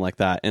Patrol or someone like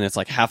that, and it's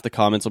like half the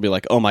comments will be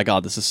like, "Oh my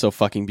god, this is so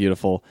fucking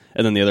beautiful,"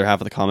 and then the other half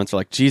of the comments are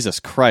like, "Jesus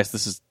Christ,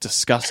 this is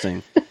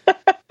disgusting."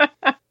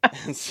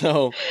 And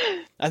so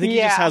I think he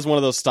just has one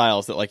of those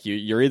styles that, like,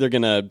 you're either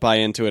gonna buy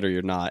into it or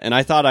you're not. And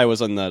I thought I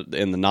was in the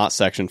not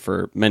section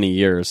for many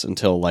years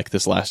until like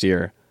this last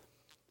year.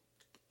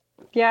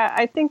 Yeah,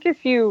 I think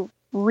if you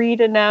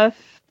read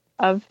enough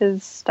of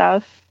his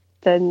stuff,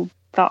 then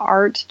the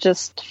art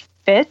just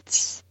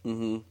fits.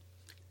 Mm-hmm.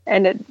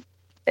 And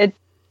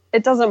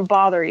it doesn't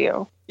bother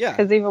you. Yeah.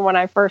 Because even when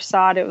I first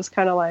saw it, it was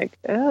kind of like,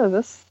 oh,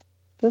 this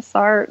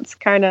art's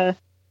kind of,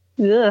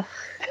 ugh.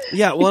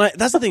 Yeah, well,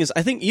 that's the thing is,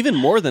 I think even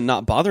more than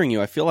not bothering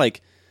you, I feel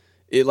like,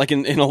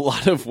 in a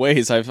lot of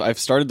ways, I've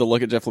started to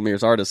look at Jeff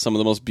Lemire's art as some of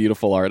the most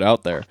beautiful art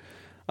out there.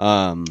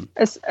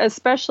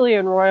 Especially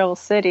in Royal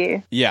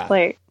City. Yeah.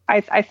 Like,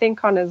 I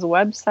think on his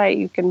website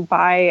you can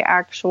buy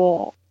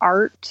actual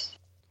art.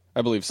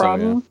 I believe so,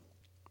 yeah.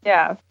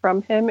 Yeah,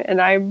 from him,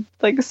 and I'm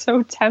like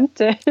so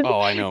tempted.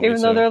 Oh, I know.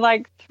 Even though they're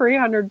like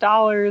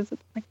 $300,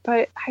 it's like,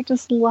 but I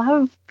just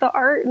love the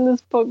art in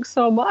this book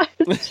so much.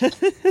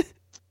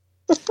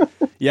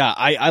 Yeah,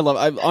 I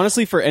love.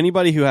 Honestly, for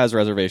anybody who has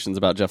reservations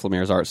about Jeff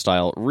Lemire's art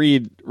style,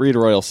 read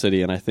Royal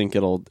City, and I think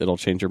it'll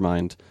change your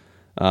mind.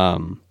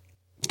 God,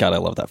 I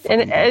love that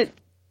fucking book.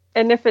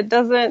 And if it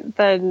doesn't,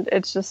 then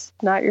it's just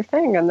not your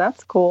thing, and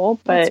that's cool.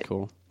 But that's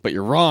cool. But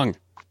you're wrong.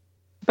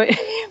 But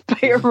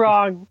you're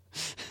wrong.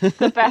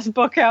 The best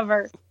book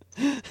ever.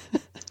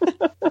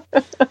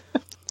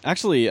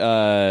 Actually,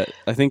 I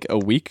think a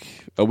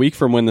week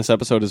from when this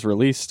episode is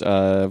released,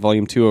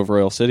 Volume 2 of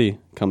Royal City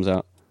comes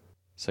out.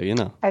 So you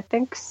know. I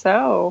think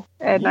so.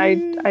 And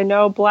I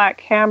know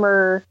Black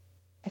Hammer,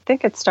 I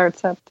think it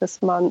starts up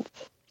this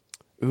month.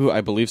 Ooh,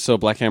 I believe so.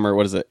 Black Hammer,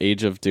 what is it?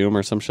 Age of Doom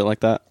or some shit like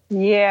that?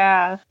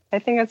 Yeah, I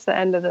think it's the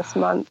end of this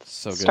month.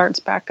 So good.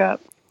 Starts back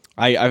up.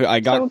 I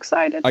got so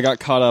excited. I got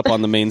caught up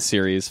on the main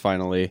series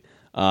finally,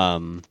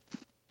 and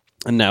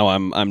now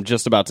I'm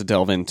just about to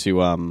delve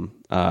into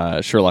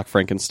Sherlock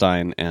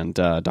Frankenstein and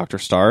Dr.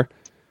 Starr.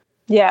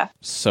 Yeah,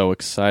 so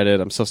excited!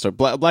 I'm so stoked.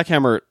 Black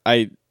Hammer,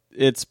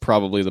 it's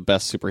probably the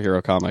best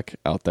superhero comic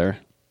out there.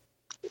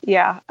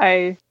 Yeah,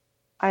 I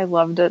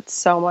loved it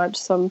so much.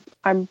 So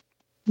I'm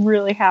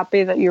really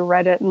happy that you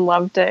read it and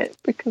loved it,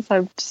 because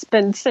I've just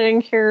been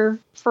sitting here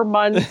for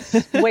months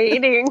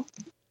waiting.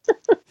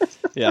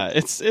 Yeah,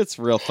 it's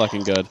real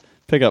fucking good.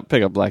 Pick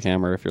up Black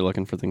Hammer if you're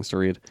looking for things to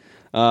read.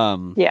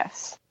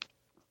 Yes.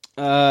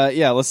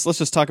 Yeah, let's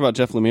just talk about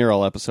Jeff Lemire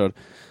all episode.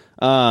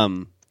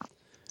 No,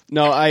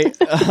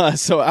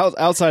 so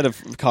outside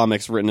of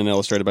comics written and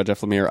illustrated by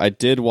Jeff Lemire, I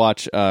did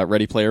watch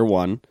Ready Player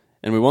One,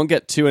 and we won't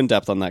get too in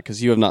depth on that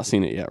because you have not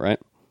seen it yet, right?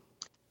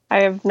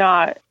 I have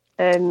not,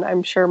 and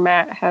I'm sure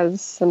Matt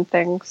has some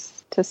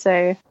things to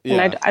say.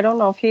 Yeah. And I don't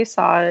know if he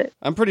saw it.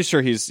 I'm pretty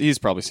sure he's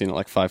probably seen it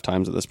like 5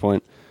 times at this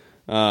point.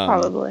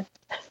 Probably.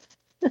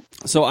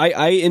 So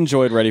I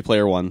enjoyed Ready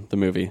Player One, the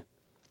movie.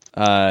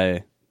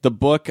 The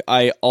book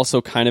I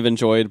also kind of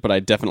enjoyed, but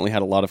I definitely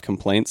had a lot of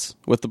complaints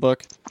with the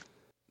book.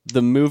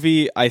 The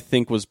movie, I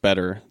think, was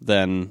better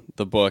than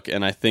the book,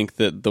 and I think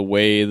that the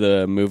way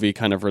the movie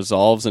kind of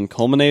resolves and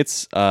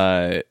culminates,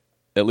 at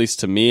least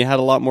to me, had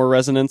a lot more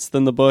resonance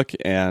than the book,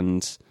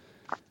 and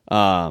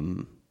I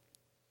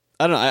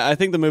don't know, I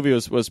think the movie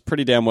was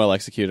pretty damn well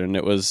executed, and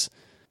it was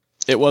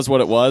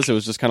what it was. It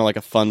was just kind of like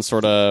a fun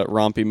sort of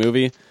rompy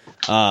movie,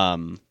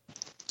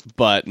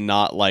 but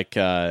not like,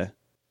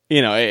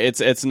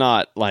 it's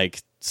not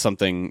like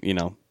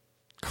something,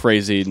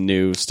 crazy,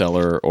 new,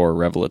 stellar, or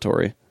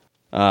revelatory.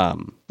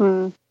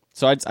 So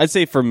I'd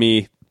say for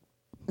me,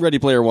 Ready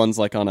Player One's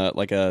like on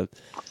a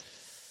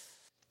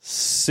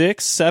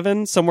 6,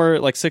 7, somewhere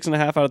like 6.5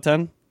 out of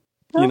 10.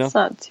 That's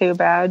not too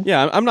bad.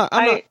 Yeah, I'm not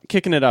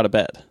kicking it out of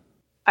bed.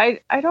 I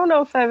don't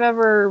know if I've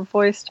ever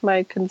voiced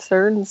my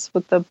concerns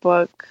with the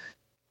book.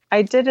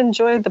 I did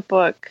enjoy the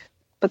book,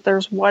 but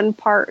there's one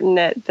part in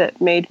it that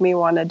made me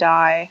want to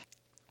die.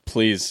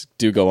 Please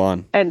do go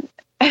on. And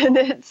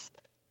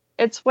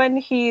it's when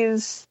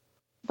he's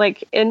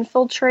like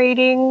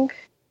infiltrating,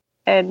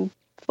 and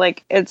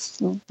like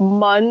it's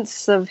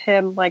months of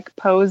him like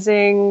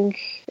posing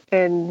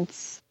and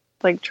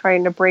like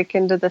trying to break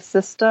into the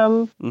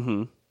system.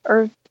 Mm-hmm.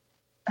 Or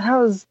that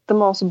was the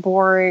most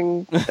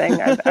boring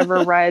thing I've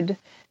ever read.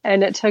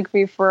 And it took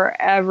me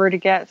forever to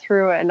get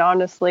through it. And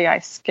honestly, I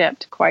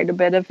skipped quite a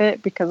bit of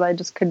it because I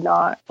just could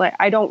not. Like,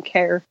 I don't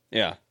care.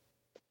 Yeah.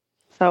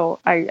 So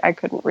I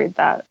couldn't read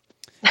that.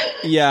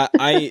 Yeah,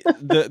 I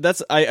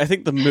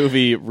think the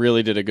movie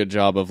really did a good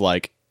job of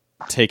like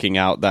taking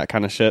out that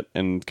kind of shit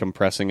and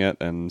compressing it,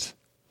 and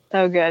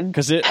oh, good.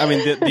 Because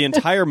the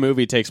entire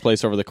movie takes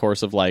place over the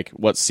course of like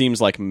what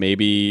seems like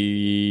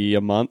maybe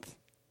a month.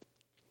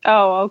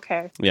 Oh,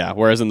 okay. Yeah,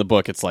 whereas in the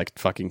book it's like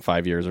fucking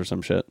 5 years or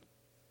some shit.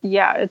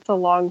 Yeah, it's a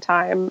long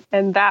time,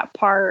 and that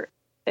part,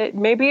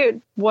 maybe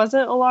it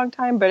wasn't a long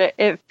time, but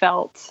it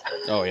felt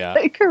oh yeah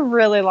like a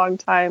really long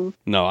time.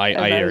 No,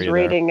 I hear was you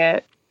reading there.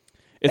 it.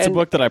 It's a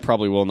book that I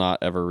probably will not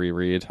ever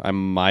reread. I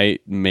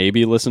might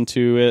maybe listen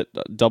to it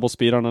double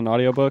speed on an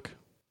audiobook.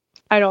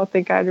 I don't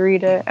think I'd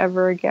read it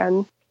ever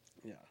again.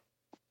 Yeah.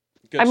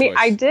 Good choice.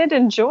 I did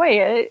enjoy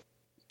it.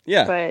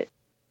 Yeah. But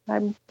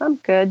I'm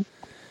good.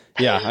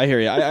 Yeah, I hear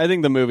you. I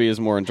think the movie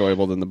is more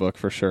enjoyable than the book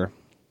for sure.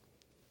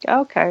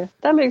 Okay.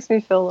 That makes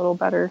me feel a little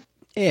better.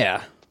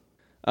 Yeah.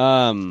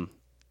 And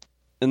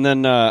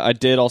then I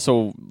did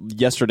also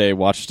yesterday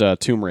watched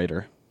Tomb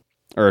Raider,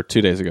 or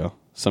 2 days ago,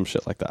 some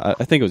shit like that.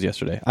 I think it was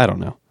yesterday. I don't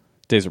know.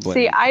 Days are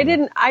blending. See,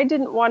 I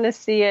didn't want to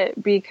see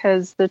it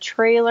because the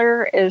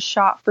trailer is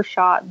shot for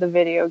shot the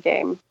video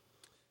game,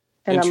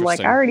 and I'm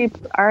like, I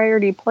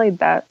already played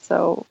that,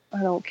 so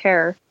I don't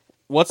care.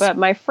 But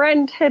my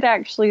friend had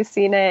actually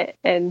seen it,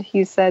 and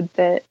he said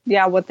that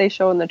what they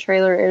show in the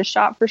trailer is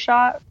shot for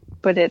shot,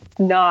 but it's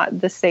not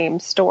the same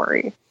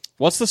story.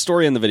 What's the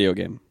story in the video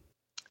game?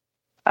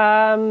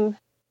 Her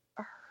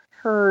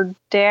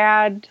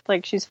dad,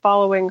 like, she's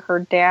following her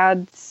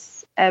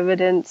dad's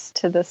evidence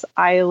to this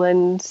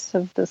island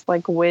of this,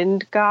 like,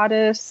 wind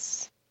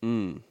goddess.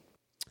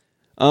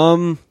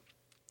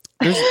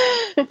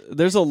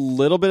 There's a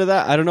little bit of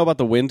that. I don't know about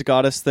the wind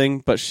goddess thing,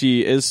 but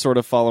she is sort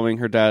of following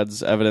her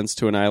dad's evidence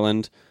to an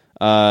island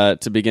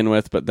to begin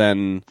with, but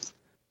then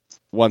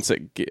once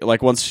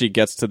she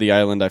gets to the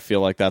island, I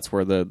feel like that's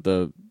where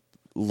the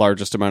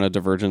largest amount of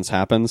divergence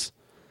happens.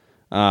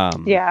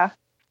 Yeah.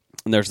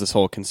 And there's this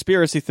whole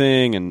conspiracy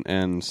thing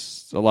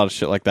and a lot of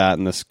shit like that,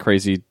 and this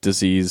crazy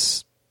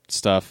disease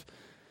stuff.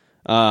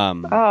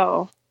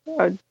 No,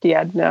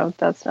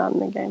 that's not in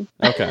the game.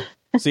 Okay.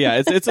 So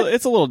yeah, it's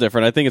a little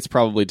different. I think it's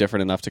probably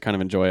different enough to kind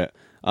of enjoy it.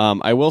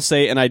 I will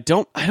say, and I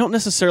don't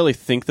necessarily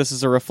think this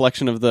is a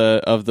reflection of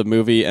the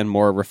movie and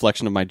more a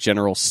reflection of my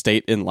general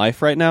state in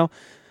life right now.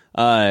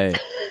 But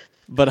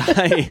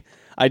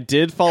I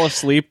did fall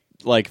asleep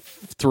like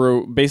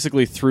through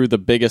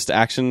the biggest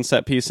action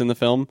set piece in the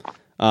film.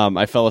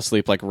 I fell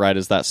asleep like right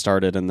as that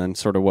started, and then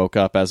sort of woke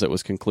up as it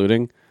was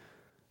concluding.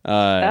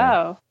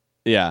 Yeah,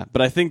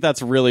 but I think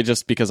that's really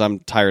just because I'm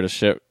tired of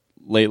shit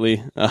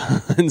lately,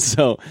 and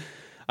so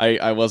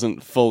I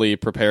wasn't fully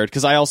prepared.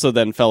 Because I also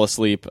then fell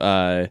asleep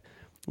while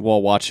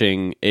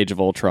watching Age of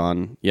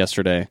Ultron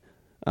yesterday,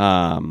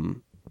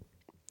 and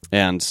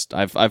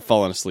I've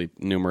fallen asleep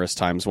numerous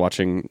times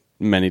watching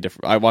many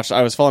different. I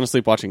was falling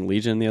asleep watching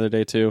Legion the other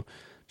day too.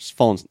 Just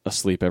falling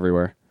asleep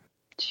everywhere.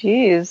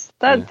 Jeez,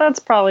 that's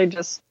probably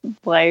just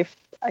life.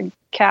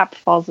 Cap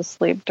falls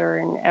asleep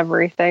during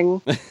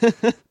everything.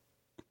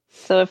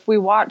 So if we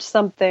watch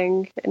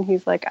something and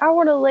he's like, I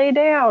want to lay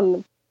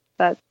down,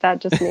 that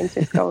just means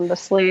he's going to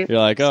sleep. You're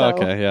like, oh,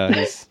 okay,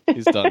 yeah,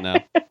 he's done now.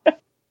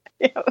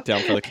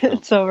 Down for the count.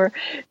 It's over.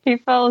 He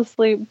fell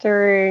asleep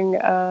during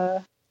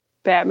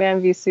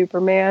Batman v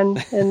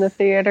Superman in the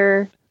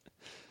theater.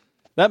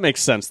 That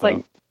makes sense,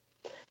 though.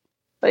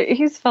 But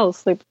he's fell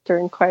asleep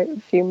during quite a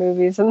few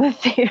movies in the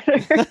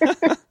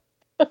theater.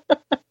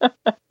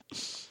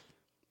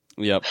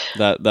 Yep,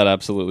 that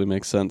absolutely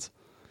makes sense.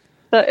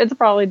 So it's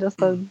probably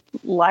just a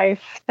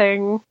life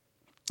thing.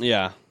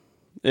 Yeah,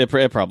 it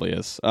probably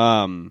is.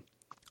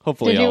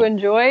 Hopefully, did you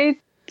enjoy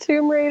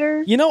Tomb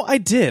Raider? You know, I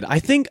did. I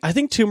think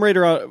Tomb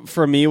Raider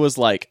for me was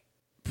like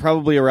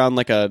probably around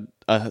like a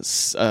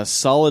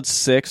solid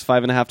 6,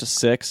 5.5 to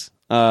 6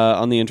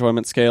 on the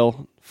enjoyment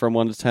scale from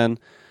 1 to 10.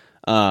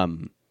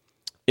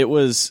 It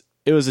was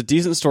a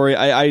decent story.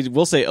 I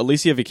will say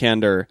Alicia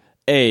Vikander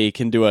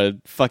can do a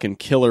fucking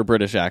killer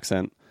British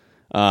accent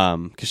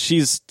because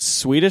she's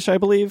Swedish, I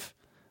believe.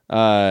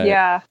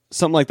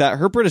 Something like that.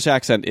 Her British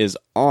accent is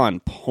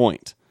on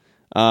point.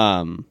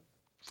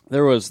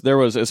 There was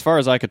as far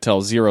as I could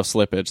tell zero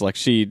slippage. Like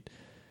she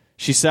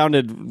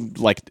sounded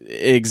like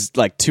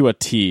to a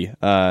T,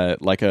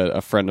 like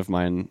a friend of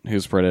mine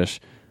who's British.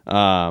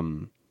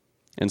 And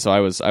so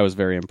I was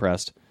very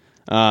impressed.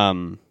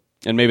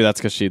 And maybe that's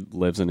because she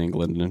lives in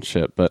England and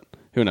shit, but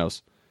who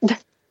knows?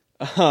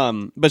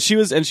 But she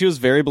was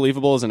very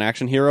believable as an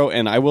action hero,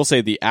 and I will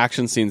say the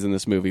action scenes in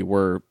this movie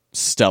were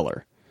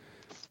stellar.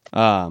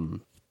 I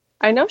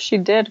know she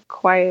did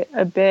quite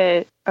a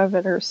bit of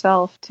it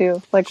herself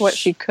too, like what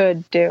she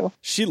could do.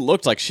 She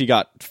looked like she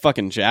got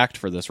fucking jacked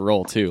for this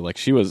role too. Like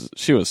she was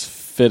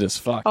fit as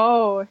fuck.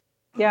 Oh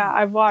yeah,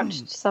 I've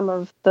watched some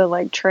of the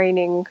like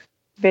training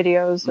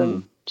videos,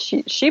 and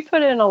she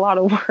put in a lot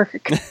of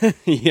work.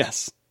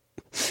 Yes.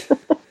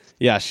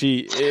 Yeah,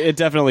 it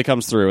definitely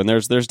comes through, and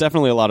there's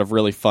definitely a lot of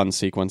really fun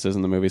sequences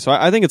in the movie. So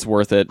I think it's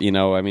worth it.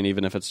 I mean,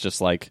 even if it's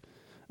just like,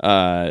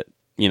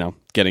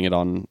 getting it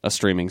on a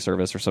streaming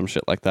service or some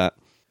shit like that.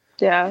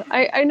 Yeah,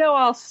 I know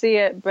I'll see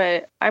it,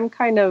 but I'm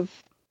kind of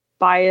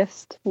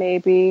biased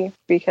maybe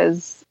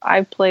because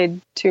I've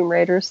played Tomb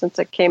Raider since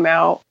it came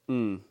out.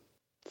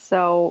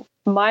 So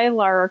my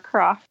Lara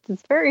Croft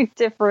is very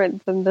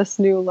different than this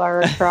new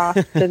Lara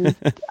Croft, and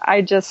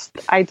I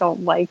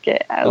don't like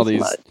it as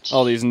much.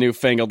 All these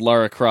newfangled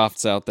Lara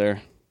Crofts out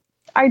there.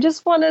 I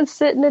just want to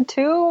sit in a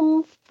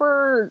tomb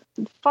for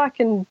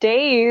fucking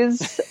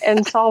days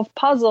and solve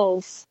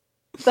puzzles.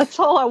 That's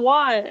all I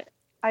want.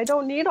 I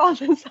don't need all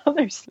this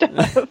other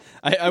stuff.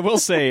 I will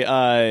say,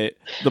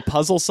 the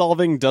puzzle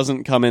solving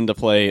doesn't come into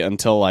play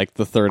until like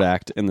the third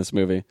act in this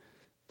movie.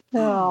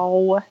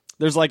 No.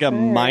 There's like a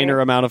minor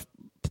amount of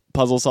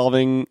puzzle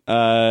solving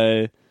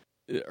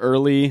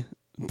early,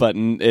 but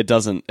it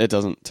doesn't.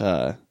 There's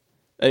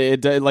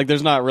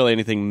not really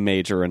anything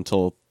major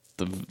until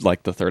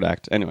the third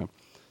act. Anyway.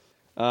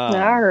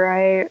 All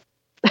right.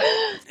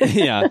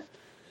 Yeah.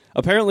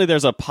 Apparently,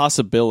 there's a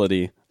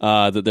possibility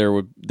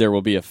that there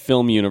will be a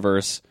film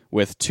universe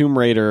with Tomb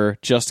Raider,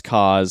 Just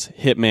Cause,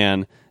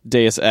 Hitman,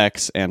 Deus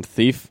Ex, and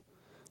Thief,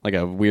 like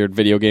a weird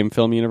video game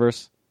film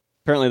universe.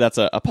 Apparently, that's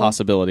a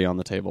possibility on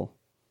the table.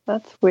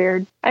 That's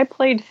weird. I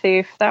played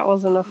Thief. That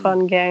wasn't a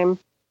fun game.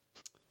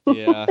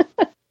 Yeah.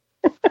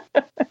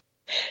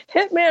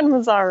 Hitman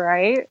was all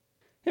right.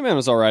 Hitman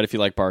was all right if you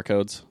like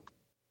barcodes.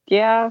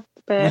 Yeah,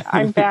 but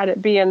I'm bad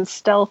at being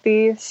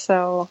stealthy,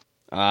 so...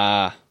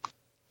 Yeah,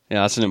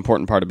 that's an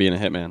important part of being a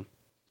hitman.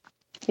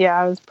 Yeah,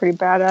 I was pretty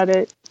bad at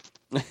it.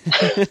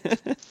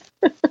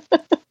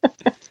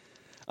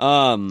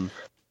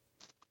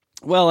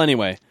 Well,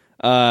 anyway,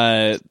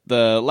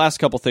 the last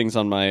couple things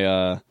on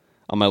my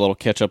little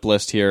catch-up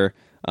list here.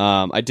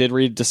 I did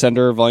read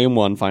Descender Volume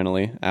 1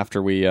 finally,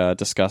 after we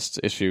discussed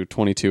issue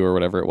 22 or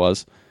whatever it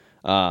was.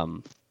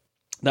 That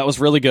was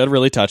really good,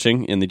 really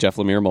touching in the Jeff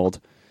Lemire mold.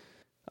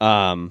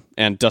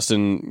 And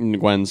Dustin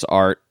Nguyen's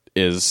art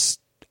is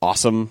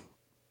awesome.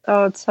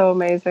 Oh, it's so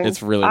amazing.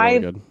 It's really, really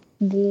good. I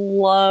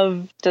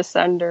love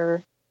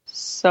Descender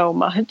so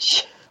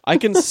much. I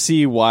can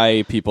see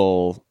why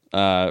people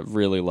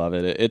really love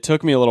it. It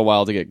took me a little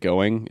while to get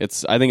going.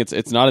 I think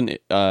it's not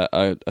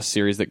a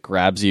series that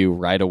grabs you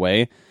right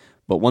away,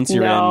 but once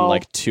you're in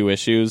like 2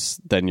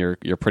 issues, then you're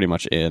pretty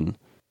much in.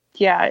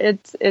 Yeah,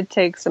 it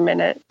takes a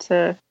minute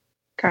to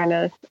kind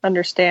of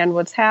understand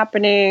what's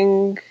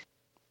happening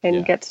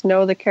and get to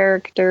know the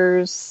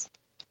characters,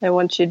 and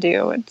once you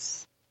do,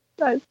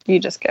 you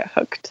just get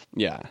hooked.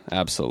 Yeah,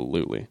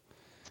 absolutely.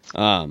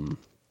 And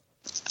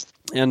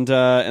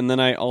then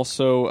I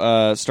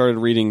also started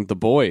reading The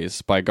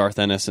Boys by Garth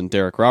Ennis and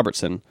Derek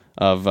Robertson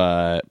of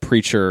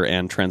Preacher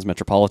and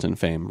Transmetropolitan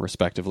fame,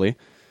 respectively.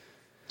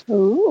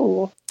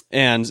 Ooh.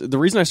 And the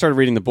reason I started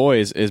reading The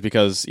Boys is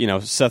because,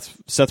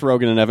 Seth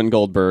Rogen and Evan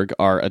Goldberg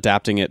are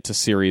adapting it to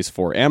series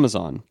for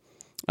Amazon.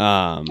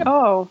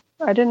 Oh,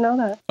 I didn't know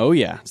that. Oh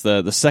yeah, it's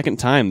the second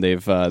time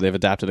they've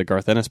adapted a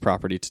Garth Ennis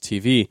property to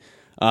TV.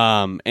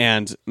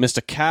 And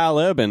Mr. Kyle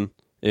Urban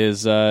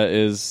is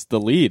the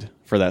lead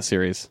for that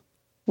series.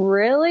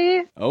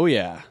 Really? Oh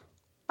yeah.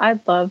 I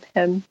love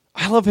him.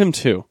 I love him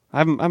too.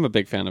 I'm a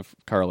big fan of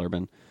Carl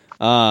Urban.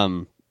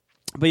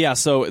 But yeah,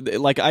 so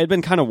like I had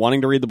been kind of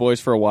wanting to read The Boys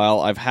for a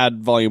while. I've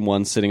had Volume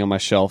 1 sitting on my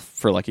shelf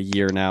for like a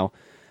year now.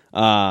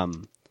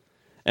 And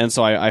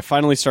so I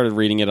finally started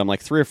reading it. I'm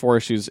like 3 or 4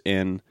 issues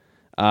in.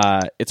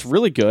 It's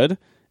really good.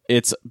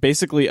 It's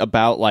basically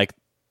about like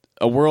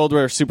a world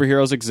where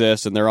superheroes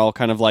exist and they're all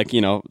kind of like,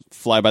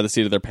 fly by the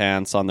seat of their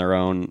pants on their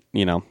own,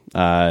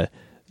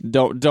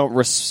 don't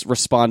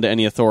respond to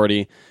any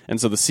authority.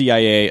 And so the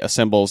CIA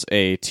assembles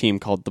a team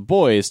called The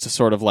Boys to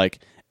sort of like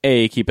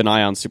A, keep an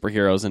eye on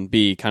superheroes, and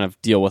B, kind of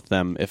deal with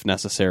them if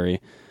necessary.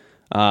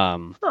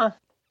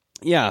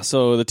 Yeah,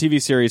 so the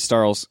TV series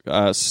stars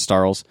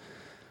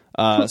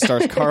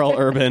Carl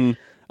Urban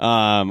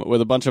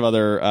with a bunch of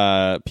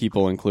other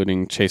people,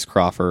 including Chase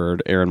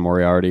Crawford, Erin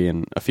Moriarty,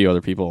 and a few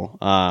other people.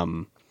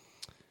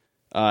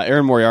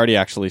 Erin Moriarty,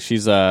 actually,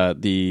 she's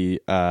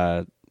the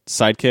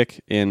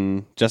sidekick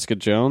in Jessica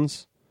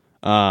Jones.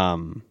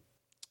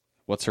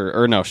 What's her?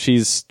 Or no,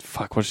 she's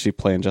what does she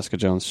play in Jessica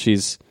Jones?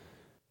 She's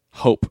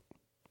Hope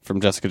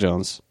from Jessica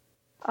Jones.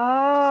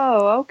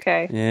 Oh,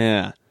 okay.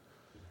 Yeah.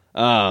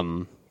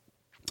 And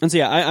so,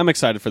 yeah, I'm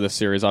excited for this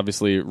series.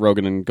 Obviously,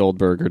 Rogen and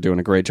Goldberg are doing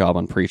a great job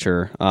on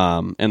Preacher.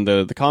 And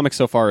the comic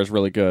so far is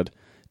really good.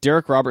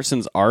 Derek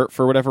Robertson's art,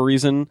 for whatever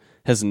reason,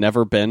 has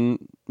never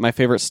been my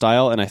favorite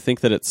style. And I think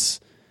that it's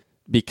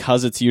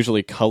because it's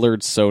usually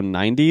colored so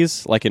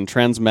 90s, like in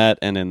Transmet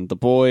and in The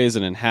Boys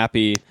and in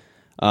Happy.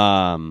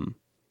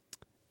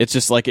 It's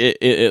just like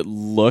it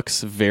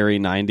looks very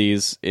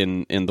 90s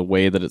in the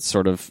way that it's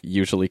sort of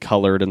usually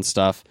colored and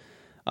stuff.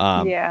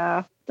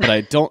 Yeah. But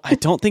I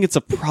don't think it's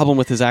a problem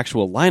with his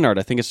actual line art.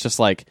 I think it's just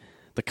like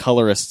the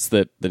colorists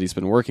that he's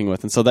been working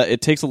with. And so that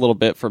it takes a little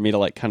bit for me to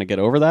like kind of get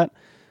over that.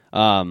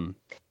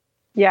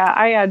 Yeah,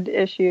 I had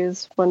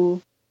issues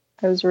when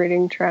I was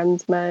reading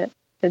Transmet.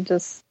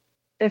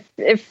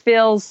 It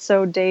feels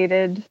so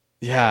dated.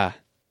 Yeah.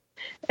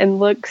 And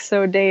looks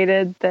so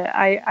dated that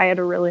I had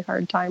a really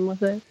hard time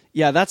with it.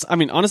 Yeah,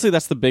 honestly,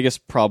 that's the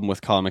biggest problem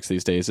with comics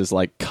these days is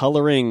like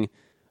coloring,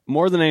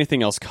 more than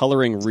anything else,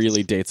 coloring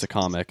really dates a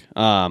comic.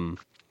 And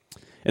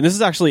this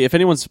is actually, if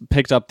anyone's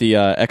picked up the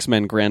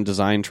X-Men Grand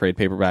Design trade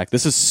paperback,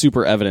 this is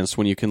super evidenced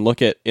when you can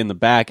look at, in the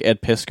back,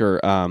 Ed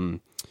Piskor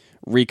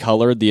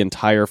recolored the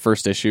entire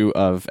first issue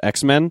of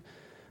X-Men.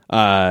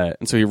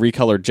 And so he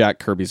recolored Jack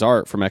Kirby's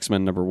art from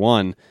X-Men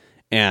 #1.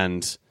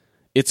 And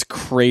it's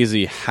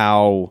crazy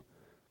how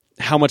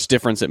much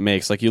difference it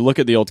makes. Like, you look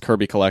at the old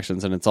Kirby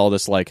collections and it's all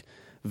this like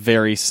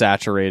very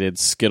saturated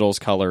Skittles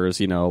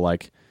colors, you know,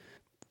 like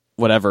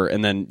whatever.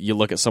 And then you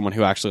look at someone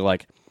who actually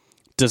like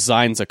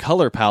designs a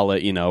color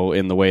palette, you know,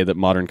 in the way that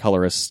modern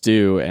colorists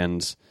do,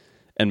 and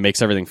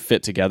makes everything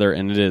fit together.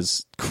 And it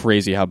is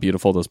crazy how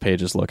beautiful those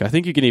pages look. I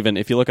think you can even,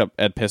 if you look up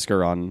Ed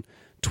Piskor on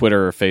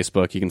Twitter or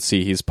Facebook, you can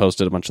see he's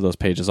posted a bunch of those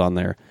pages on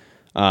there.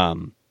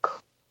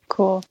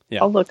 Cool.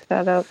 Yeah. I'll look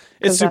that up.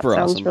 It's super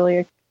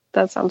awesome.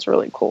 That sounds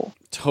really cool.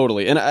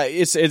 Totally. And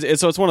it's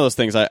one of those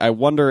things. I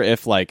wonder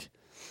if like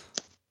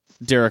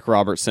Derek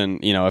Robertson,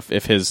 you know,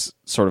 if his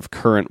sort of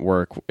current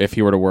work, if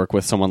he were to work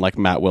with someone like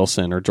Matt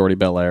Wilson or Jordi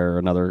Belair or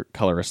another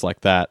colorist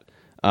like that,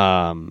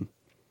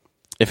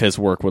 if his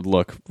work would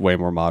look way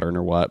more modern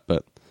or what,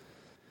 but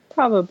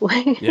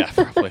probably. Yeah,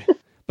 probably.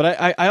 But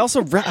I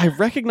also I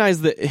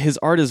recognize that his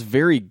art is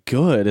very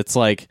good. It's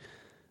like,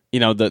 you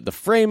know, the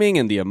framing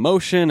and the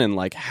emotion and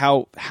like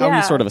how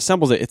he sort of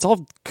assembles it. It's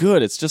all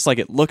good. It's just like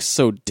it looks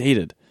so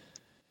dated.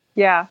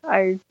 Yeah,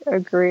 I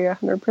agree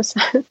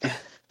 100%.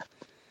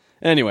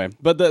 Anyway,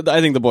 but I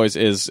think The Boys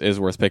is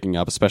worth picking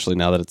up, especially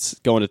now that it's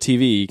going to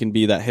TV. You can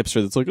be that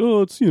hipster that's like,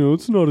 oh, it's, you know,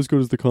 it's not as good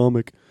as the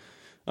comic.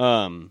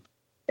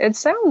 It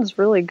sounds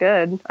really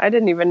good. I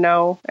didn't even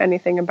know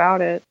anything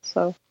about it,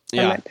 so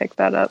I might pick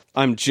that up.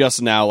 I'm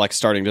just now like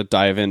starting to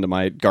dive into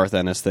my Garth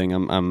Ennis thing.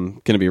 I'm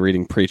going to be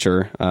reading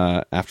Preacher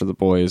after The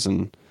Boys,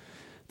 and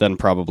then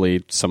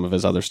probably some of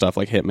his other stuff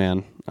like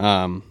Hitman.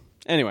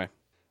 Anyway,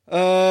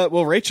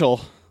 well,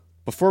 Rachel,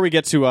 before we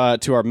get to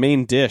our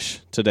main dish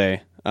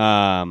today,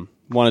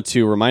 wanted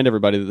to remind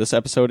everybody that this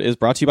episode is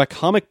brought to you by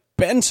Comic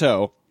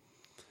Bento.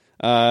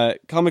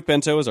 Comic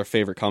Bento is our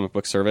favorite comic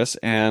book service,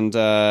 and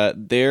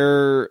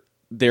their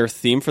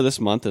theme for this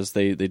month is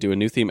they do a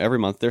new theme every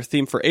month. Their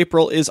theme for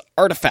April is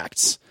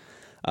artifacts.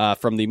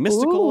 From the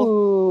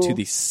mystical to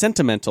the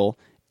sentimental,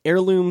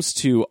 heirlooms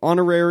to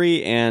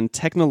honorary and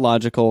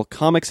technological,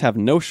 comics have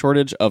no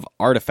shortage of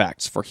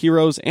artifacts for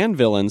heroes and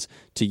villains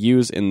to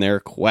use in their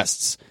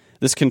quests.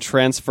 This can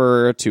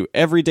transfer to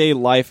everyday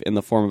life in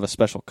the form of a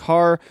special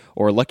car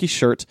or a lucky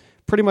shirt,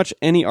 pretty much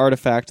any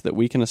artifact that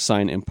we can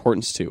assign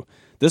importance to.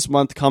 This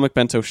month, Comic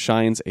Bento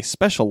shines a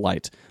special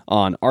light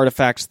on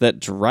artifacts that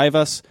drive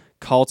us,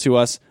 call to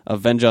us,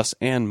 avenge us,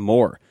 and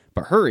more.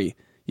 But hurry,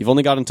 you've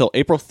only got until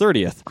April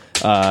 30th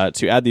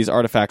to add these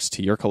artifacts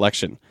to your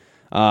collection.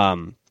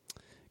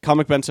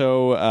 Comic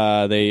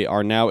Bento, they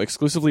are now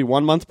exclusively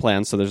 1-month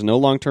plans, so there's no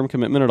long-term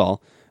commitment at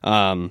all.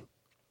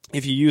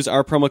 If you use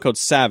our promo code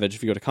SAVAGE,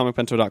 if you go to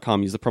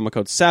comicbento.com, use the promo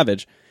code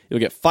SAVAGE, you'll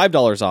get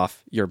 $5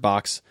 off your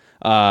box.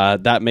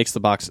 That makes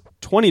the box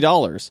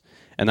 $20,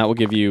 and that will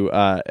give you,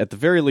 at the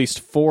very least,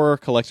 4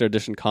 collector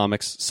edition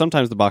comics.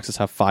 Sometimes the boxes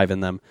have 5 in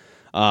them.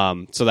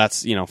 So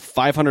that's,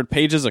 500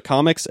 pages of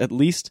comics, at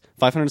least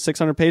 500 to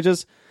 600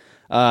 pages.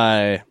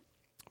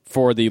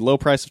 For the low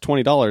price of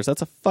 $20,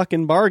 that's a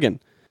fucking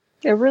bargain.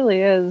 It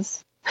really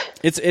is.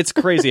 It's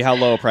crazy how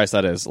low a price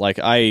that is. Like,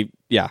 I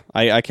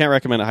can't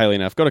recommend it highly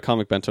enough. Go to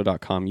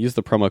comicbento.com, use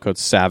the promo code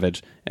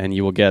SAVAGE, and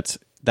you will get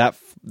that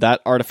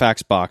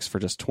Artifacts box for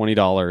just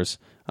 $20,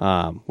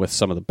 with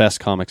some of the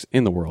best comics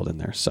in the world in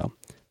there. So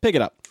pick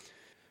it up.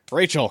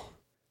 Rachel,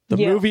 the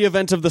movie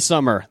event of the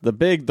summer,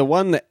 the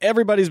one that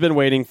everybody's been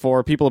waiting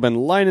for. People have been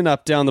lining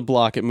up down the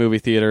block at movie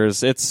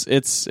theaters.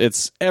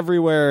 It's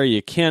everywhere.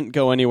 You can't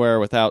go anywhere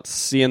without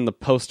seeing the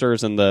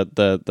posters and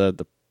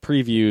the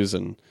previews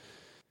and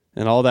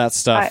all that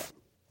stuff.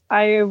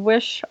 I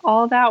wish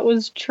all that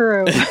was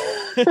true.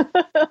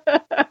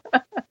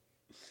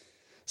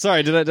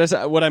 Sorry,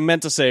 what I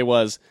meant to say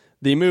was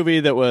the movie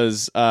that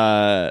was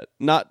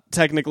not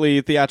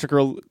technically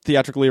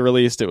theatrically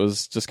released. It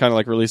was just kind of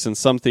like released in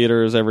some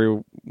theaters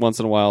every once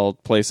in a while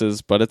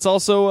places, but it's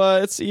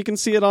also you can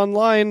see it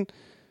online.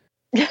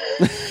 But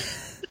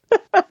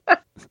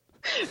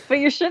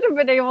you should have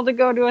been able to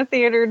go to a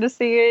theater to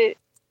see it.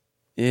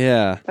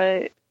 Yeah.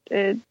 But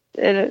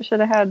it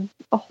should have had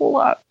a whole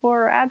lot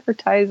more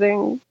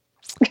advertising.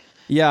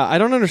 Yeah, I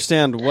don't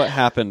understand what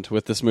happened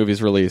with this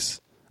movie's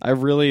release. I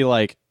really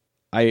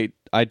I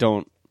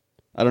don't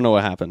know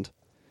what happened.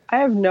 I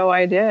have no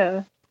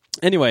idea.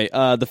 Anyway,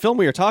 the film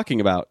we are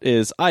talking about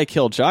is I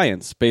Kill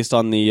Giants, based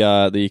on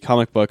the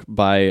comic book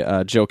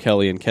by Joe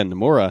Kelly and Ken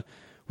Nomura,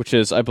 which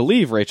is, I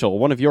believe, Rachel,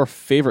 one of your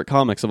favorite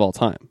comics of all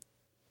time.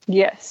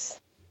 Yes.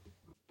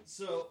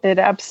 So it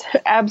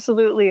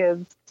absolutely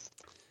is.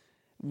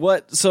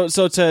 What? So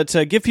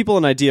to give people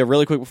an idea,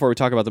 really quick before we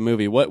talk about the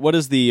movie, what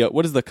is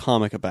the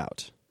comic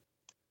about?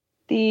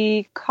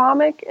 The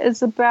comic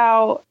is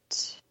about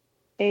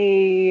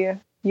a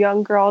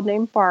young girl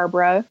named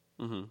Barbara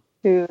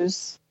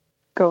who's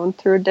going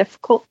through a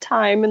difficult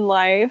time in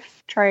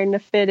life, trying to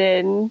fit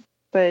in,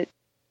 but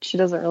she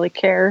doesn't really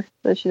care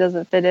that she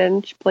doesn't fit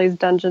in. She plays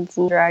Dungeons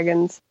and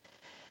Dragons,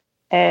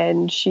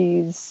 and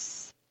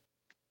she's,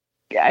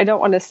 I don't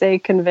want to say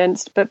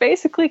convinced, but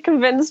basically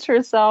convinced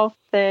herself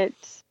that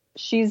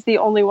she's the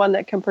only one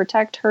that can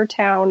protect her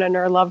town and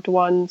her loved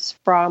ones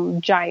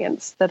from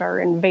giants that are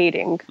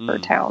invading her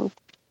town.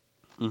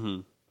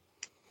 Mm-hmm.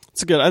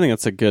 It's good. I think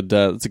that's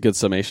a good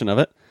summation of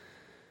it.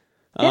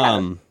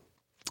 Yeah.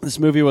 This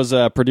movie was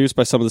produced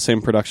by some of the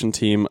same production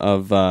team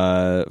of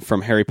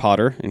from Harry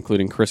Potter,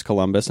 including Chris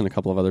Columbus and a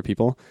couple of other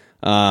people.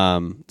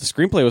 The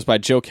screenplay was by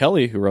Joe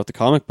Kelly, who wrote the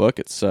comic book.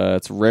 It's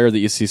rare that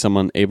you see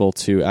someone able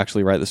to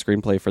actually write the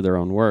screenplay for their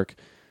own work.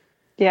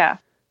 Yeah.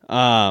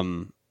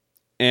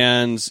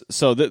 And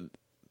so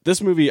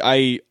this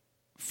movie,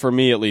 for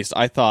me at least,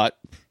 I thought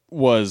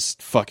was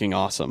fucking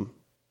awesome.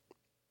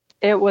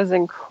 It was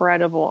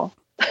incredible.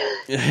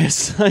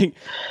 It's like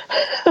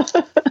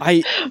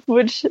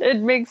which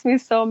it makes me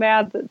so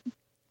mad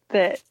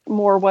that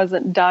more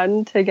wasn't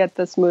done to get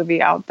this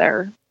movie out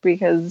there,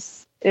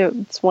 because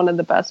it's one of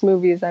the best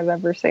movies I've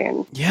ever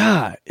seen.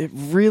 Yeah, it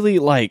really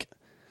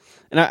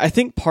and I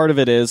think part of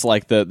it is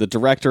like the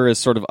director is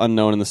sort of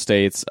unknown in the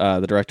States.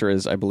 The director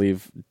is, I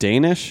believe,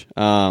 Danish,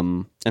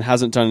 and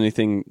hasn't done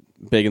anything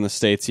big in the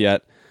States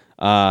yet.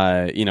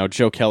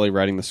 Joe Kelly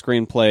writing the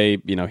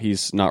screenplay,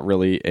 he's not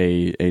really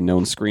a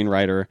known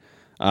screenwriter.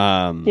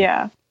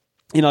 Yeah.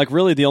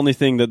 Really the only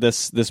thing that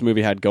this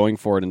movie had going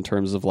for it in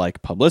terms of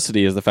like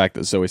publicity is the fact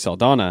that Zoe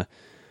Saldana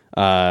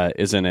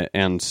is in it,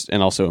 and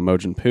also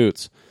Imogen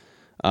Poots.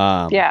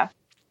 Yeah.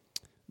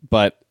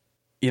 But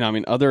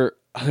other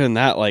than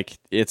that, like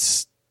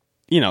it's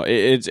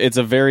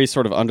a very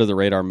sort of under the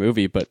radar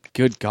movie, but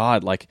good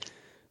God, like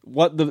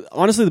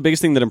honestly the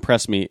biggest thing that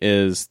impressed me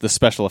is the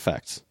special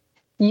effects.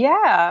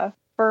 Yeah,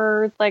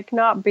 for like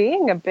not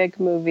being a big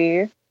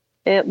movie,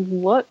 it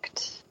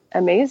looked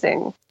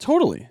amazing.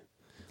 Totally.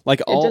 Like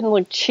it didn't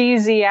look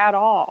cheesy at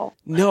all.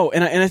 No,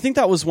 and I think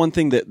that was one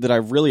thing that I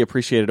really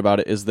appreciated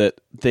about it, is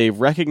that they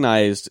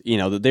recognized,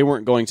 that they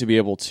weren't going to be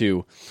able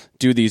to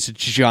do these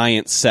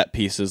giant set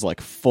pieces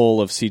like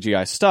full of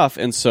CGI stuff,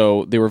 and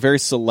so they were very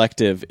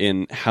selective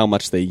in how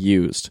much they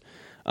used.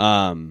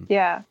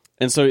 Yeah.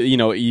 And so,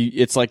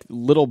 it's like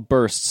little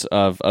bursts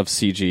of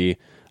CG,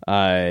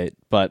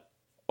 but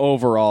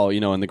overall,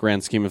 in the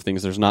grand scheme of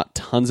things, there's not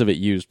tons of it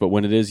used, but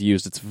when it is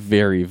used, it's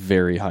very,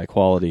 very high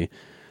quality.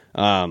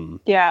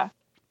 Yeah.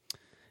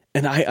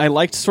 And I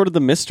liked sort of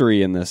the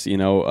mystery in this,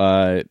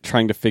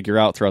 trying to figure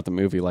out throughout the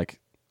movie, like,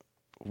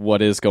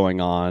 what is going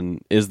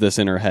on? Is this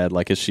in her head?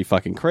 Like, is she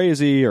fucking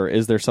crazy, or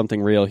is there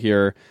something real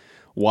here?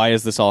 Why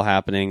is this all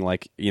happening?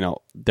 Like,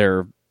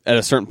 there at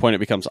a certain point it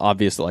becomes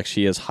obvious that like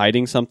she is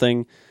hiding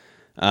something.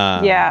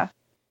 Yeah.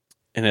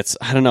 And it's,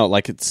 I don't know,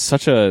 like it's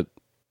such a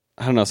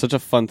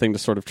fun thing to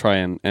sort of try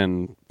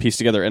and piece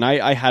together. And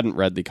I hadn't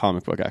read the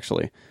comic book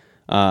actually.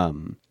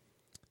 And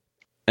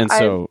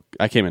so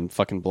I came in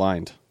fucking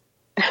blind.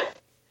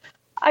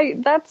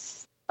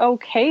 That's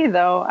okay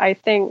though. I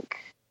think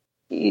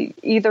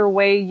either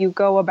way you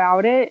go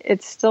about it,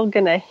 it's still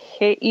gonna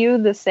hit you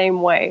the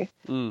same way.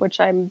 Which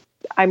I'm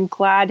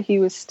glad he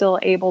was still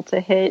able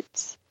to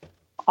hit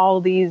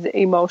all these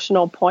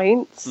emotional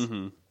points.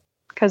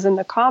 Because in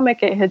the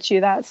comic it hits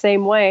you that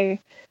same way,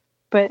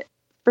 but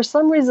for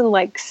some reason,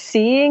 like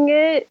seeing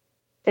it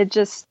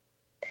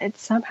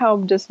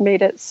somehow just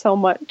made it so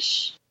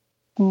much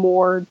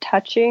more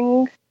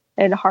touching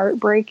and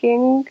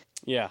heartbreaking.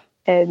 Yeah.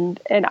 And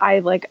I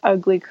like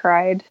ugly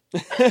cried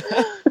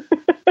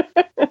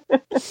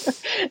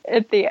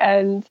at the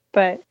end,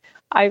 but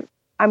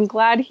I'm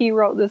glad he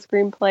wrote the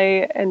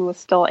screenplay and was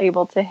still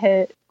able to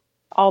hit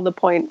all the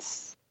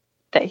points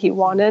that he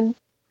wanted.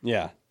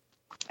 Yeah.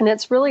 And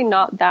it's really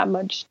not that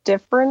much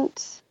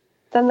different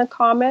than the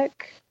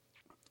comic.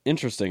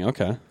 Interesting.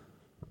 Okay.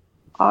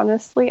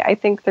 Honestly, I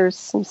think there's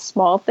some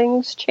small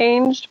things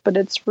changed, but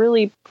it's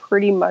really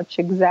pretty much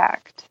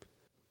exact.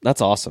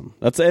 That's awesome.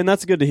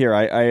 That's good to hear.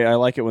 I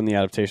like it when the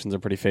adaptations are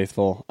pretty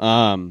faithful.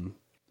 And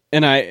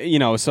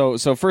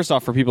so first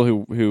off, for people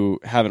who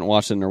haven't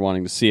watched it and are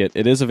wanting to see it,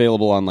 it is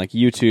available on like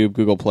YouTube,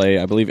 Google Play,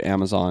 I believe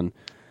Amazon,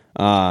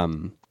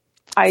 iTunes.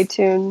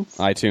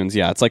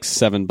 Yeah, it's like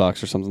 $7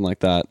 or something like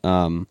that.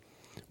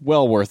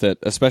 Well worth it.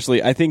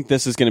 Especially, I think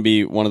this is going to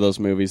be one of those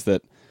movies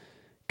that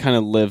kind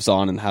of lives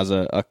on and has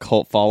a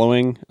cult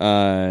following.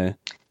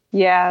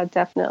 Yeah,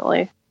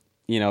 definitely.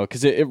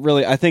 Because it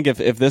really, I think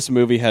if this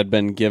movie had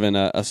been given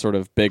a sort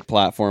of big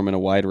platform and a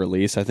wide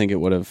release, I think it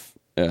would have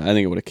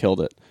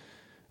killed it.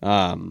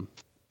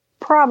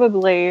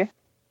 Probably.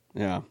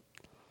 Yeah.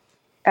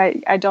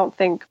 I don't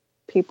think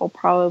people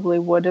probably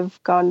would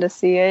have gone to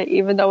see it,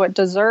 even though it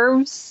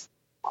deserves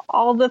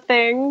all the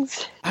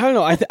things. I don't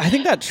know. I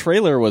think that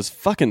trailer was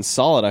fucking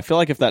solid. I feel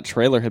like if that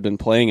trailer had been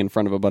playing in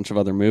front of a bunch of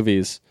other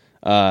movies,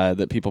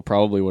 that people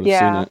probably would have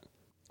seen it.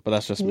 But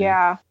that's just me.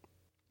 Yeah.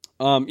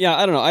 I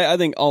don't know. I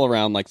think all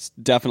around, like,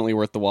 definitely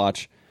worth the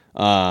watch.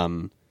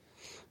 Don't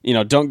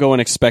go in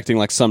expecting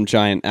like some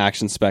giant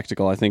action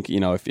spectacle. I think,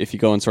 if you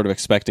go in sort of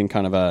expecting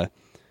kind of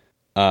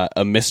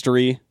a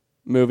mystery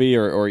movie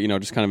or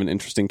just kind of an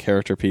interesting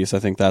character piece, I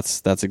think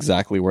that's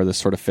exactly where this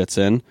sort of fits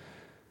in.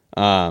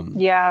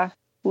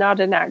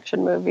 Not an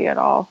action movie at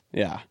all.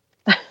 Yeah.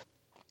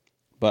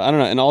 But I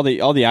don't know, and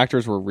all the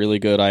actors were really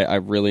good. I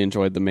really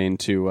enjoyed the main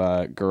two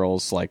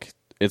girls. Like,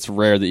 it's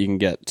rare that you can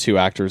get two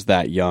actors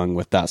that young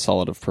with that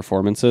solid of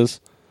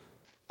performances.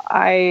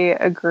 I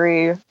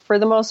agree. For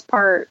the most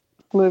part,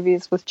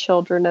 movies with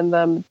children in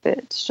them,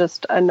 it's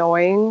just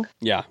annoying.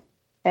 Yeah.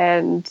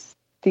 And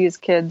these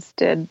kids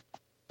did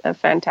a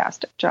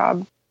fantastic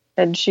job.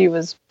 And she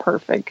was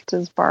perfect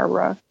as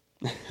Barbara.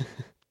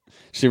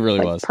 She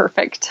really was.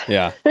 Perfect.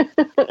 Yeah.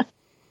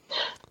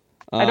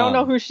 I don't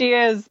know who she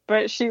is,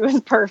 but she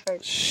was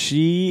perfect.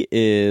 She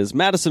is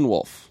Madison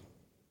Wolfe.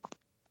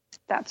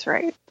 That's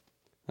right.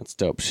 That's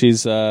dope. She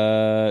was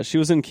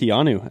in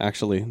Keanu,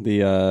 actually,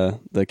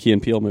 the Key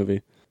and Peele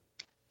movie.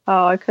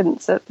 Oh, I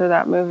couldn't sit through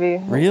that movie.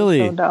 Really?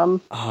 So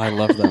dumb. Oh, I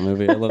love that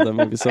movie. I love that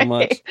movie so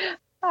much.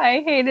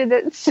 I hated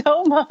it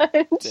so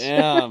much.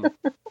 Damn.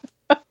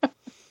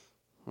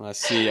 I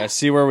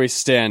see where we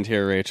stand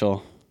here,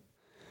 Rachel.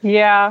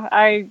 Yeah,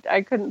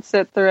 I couldn't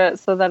sit through it,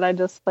 so then I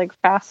just like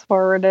fast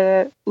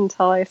forwarded it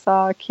until I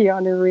saw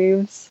Keanu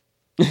Reeves,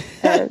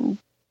 and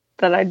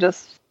then I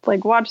just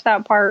like watched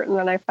that part, and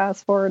then I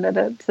fast forwarded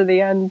it to the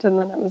end, and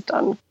then I was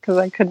done because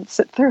I couldn't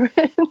sit through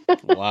it.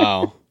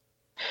 Wow,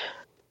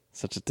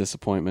 such a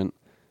disappointment.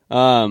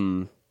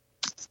 But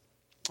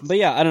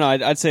yeah, I don't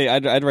know. I'd say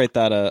I'd rate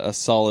that a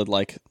solid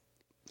like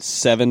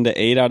 7 to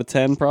 8 out of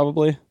 10,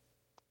 probably.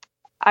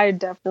 I'd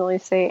definitely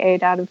say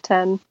 8 out of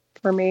 10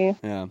 for me.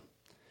 Yeah.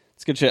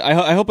 It's good shit.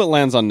 I hope it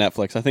lands on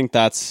Netflix. I think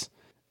that's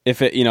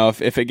if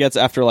it gets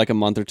after like a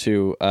month or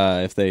two,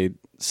 if they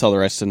sell the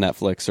rights to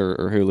Netflix or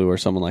Hulu or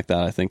someone like that,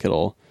 I think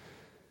it'll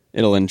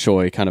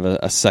enjoy kind of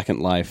a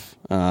second life.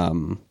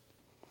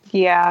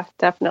 Yeah,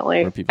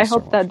 definitely. I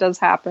hope that does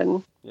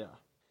happen. Yeah,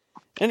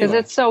 because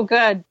it's so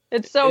good.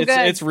 It's good.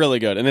 It's really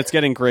good, and it's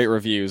getting great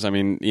reviews. I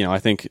mean, I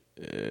think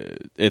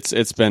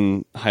it's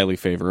been highly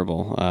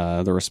favorable,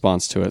 the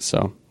response to it.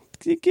 So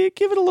give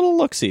it a little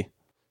look-see.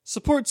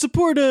 Support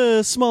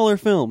smaller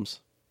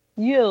films.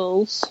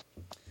 Yes.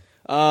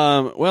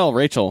 Well,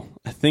 Rachel,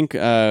 I think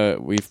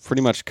we've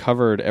pretty much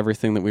covered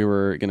everything that we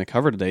were going to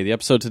cover today. The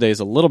episode today is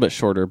a little bit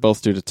shorter,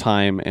 both due to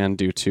time and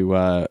due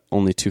to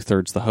only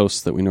 2/3 the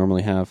hosts that we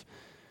normally have.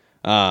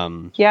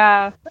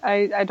 Yeah,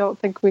 I don't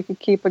think we could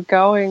keep it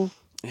going.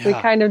 Yeah. We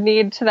kind of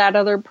need that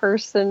other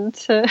person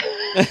to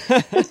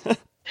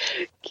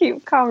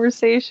keep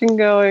conversation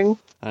going.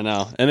 I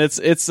know, and it's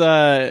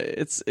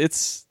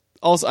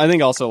also, I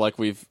think also like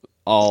we've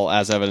all,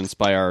 as evidenced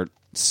by our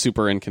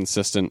super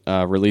inconsistent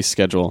release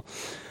schedule,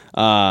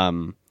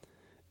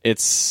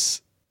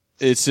 it's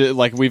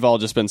like we've all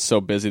just been so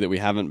busy that we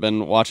haven't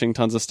been watching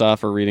tons of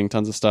stuff or reading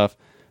tons of stuff.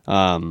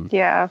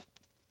 Yeah.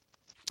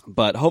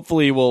 But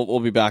hopefully we'll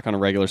be back on a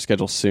regular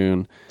schedule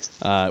soon.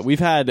 We've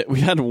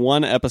had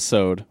one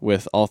episode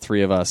with all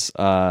three of us.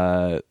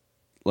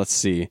 Let's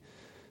see,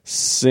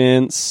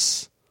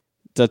 since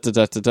holy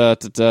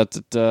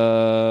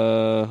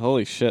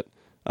shit.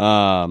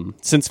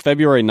 Since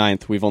February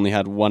 9th, we've only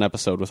had one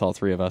episode with all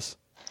three of us.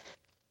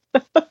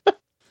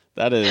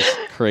 That is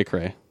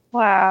cray-cray.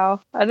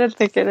 Wow. I didn't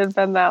think it had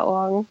been that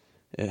long.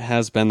 It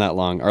has been that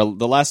long.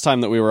 The last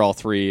time that we were all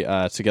three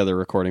together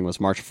recording was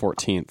March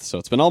 14th, so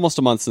it's been almost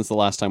a month since the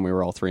last time we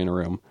were all three in a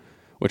room,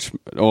 which,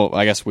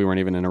 I guess we weren't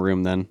even in a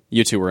room then.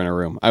 You two were in a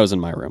room. I was in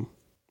my room.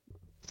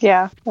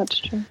 Yeah, that's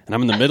true. And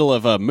I'm in the middle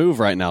of a move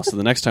right now, so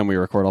the next time we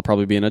record, I'll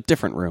probably be in a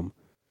different room.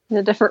 In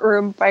a different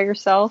room by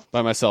yourself?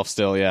 By myself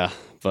still, yeah.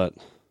 But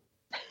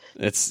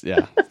it's,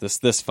 yeah,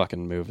 this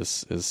fucking move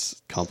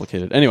is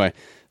complicated. Anyway,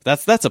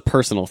 that's a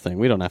personal thing.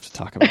 We don't have to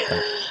talk about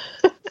that.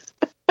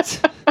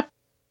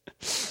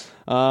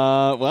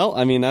 Well,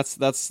 I mean,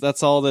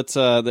 that's all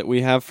that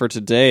we have for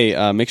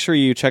today. Make sure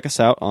you check us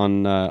out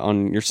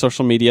on your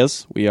social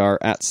medias. We are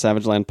at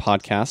Savageland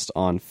Podcast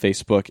on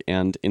Facebook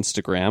and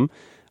Instagram.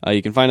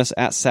 You can find us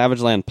at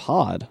Savageland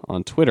Pod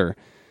on Twitter.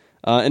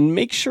 And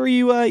make sure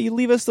you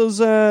leave us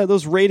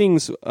those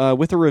ratings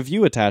with a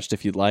review attached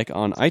if you'd like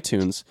on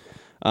iTunes.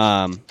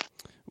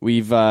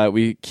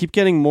 We keep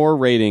getting more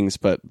ratings,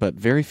 but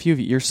very few of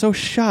you. You're so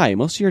shy.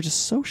 Most of you are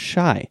just so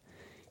shy.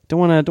 Don't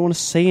want to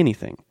say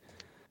anything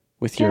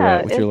with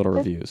your little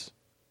reviews.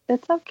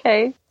 It's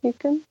okay. You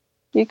can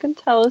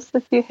tell us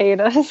if you hate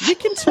us. You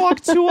can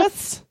talk to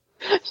us.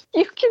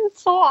 You can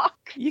talk.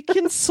 You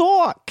can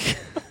talk.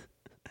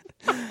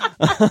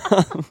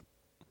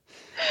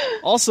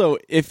 Also,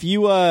 if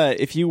you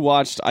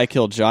watched I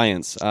Kill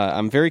Giants,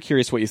 I'm very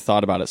curious what you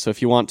thought about it. So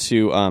if you want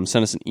to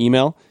send us an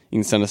email, you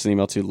can send us an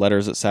email to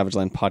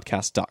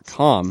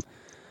letters@savagelandpodcast.com.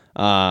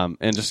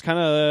 and just kind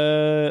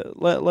of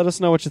let us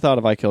know what you thought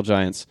of I Kill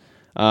Giants.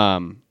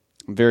 I'm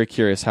very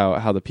curious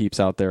how the peeps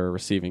out there are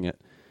receiving it.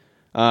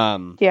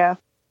 Yeah.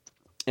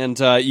 And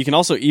you can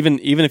also, even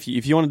if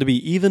you wanted to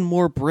be even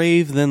more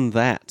brave than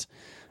that,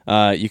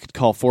 you could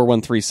call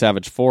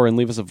 413-SAVAGE-4 and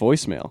leave us a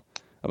voicemail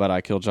about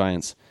I Kill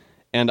Giants.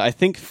 And I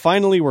think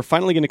we're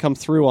finally going to come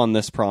through on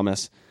this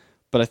promise,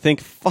 but I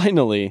think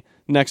finally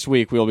next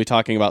week we'll be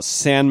talking about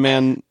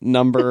Sandman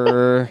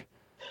number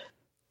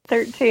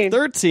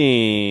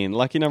 13.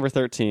 Lucky number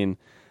 13.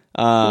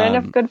 Men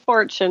of Good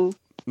Fortune.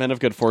 Men of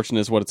Good Fortune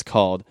is what it's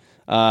called.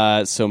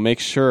 So make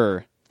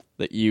sure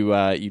that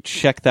you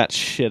check that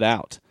shit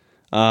out.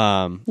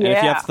 And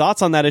if you have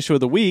thoughts on that issue of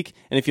the week,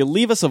 and if you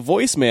leave us a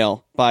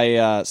voicemail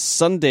by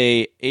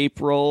Sunday,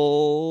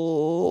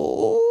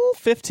 April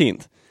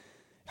 15th,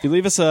 if you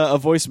leave us a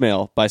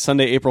voicemail by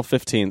Sunday, April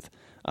 15th,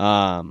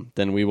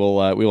 then we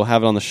will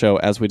have it on the show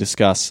as we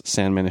discuss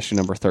Sandman issue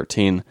number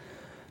 13.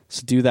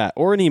 So do that,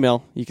 or an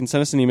email. You can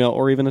send us an email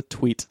or even a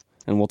tweet,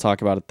 and we'll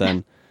talk about it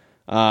then.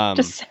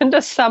 Just send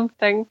us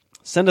something.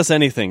 Send us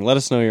anything. Let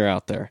us know you're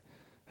out there.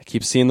 I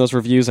keep seeing those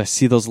reviews. I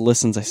see those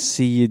listens. I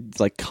see you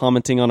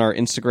commenting on our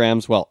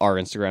Instagrams. Well, our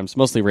Instagrams,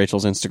 mostly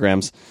Rachel's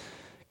Instagrams.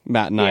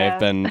 Matt and I have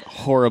been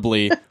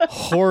horribly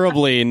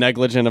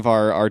negligent of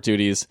our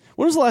duties.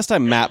 When was the last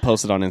time Matt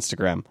posted on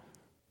Instagram?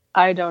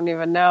 I don't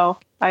even know.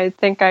 I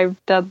think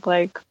I've done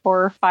 4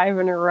 or 5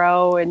 in a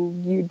row,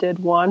 and you did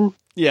 1.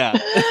 Yeah.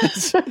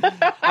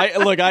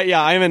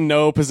 I'm in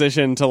no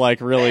position to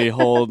really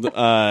hold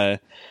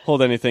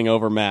anything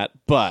over Matt,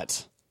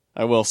 but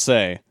I will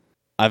say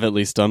I've at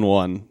least done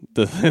 1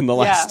 in the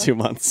last 2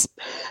 months.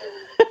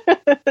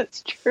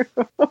 That's true.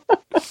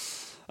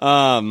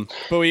 But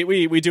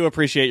we do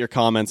appreciate your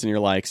comments and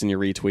your likes and your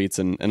retweets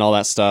and all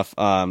that stuff.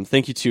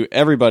 Thank you to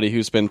everybody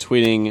who's been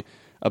tweeting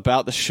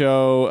about the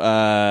show.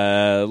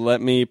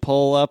 Let me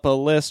pull up a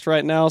list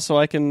right now so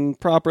I can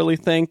properly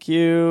thank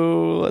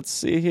you. Let's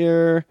see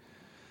here.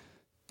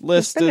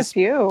 List is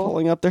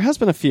pulling up. There has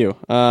been a few.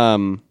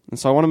 And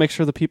so I want to make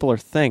sure the people are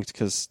thanked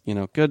because,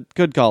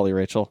 good golly,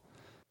 Rachel.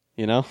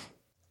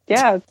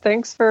 Yeah,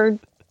 thanks for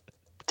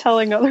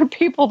telling other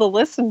people to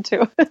listen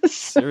to us.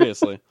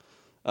 Seriously.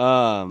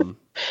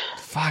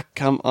 Fuck,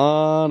 come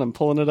on. I'm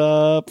pulling it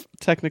up.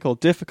 Technical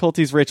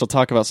difficulties. Rachel,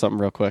 talk about something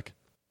real quick.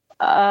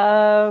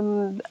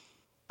 I've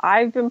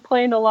been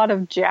playing a lot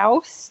of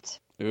Joust.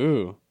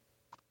 Ooh.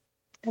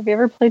 Have you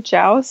ever played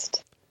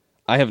Joust?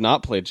 I have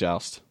not played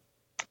Joust.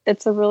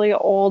 It's a really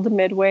old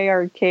Midway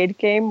arcade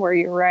game where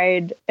you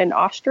ride an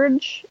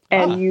ostrich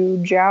and you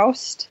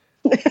joust.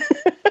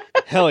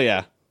 Hell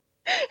yeah.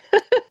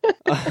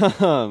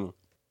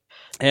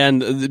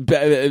 And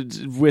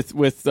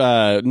with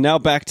now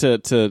back to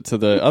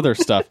the other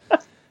stuff.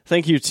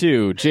 Thank you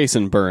to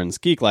Jason Burns,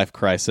 Geek Life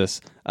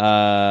Crisis.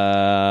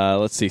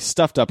 Let's see,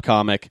 Stuffed Up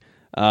Comic.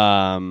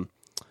 Arjon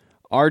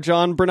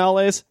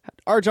Bernales.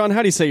 Arjon,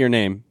 how do you say your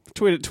name?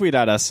 Tweet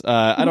at us.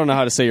 I don't know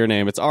how to say your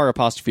name. It's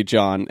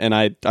R''John,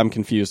 and I'm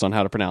confused on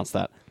how to pronounce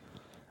that.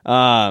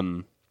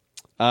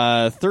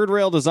 Third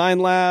Rail Design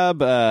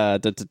Lab,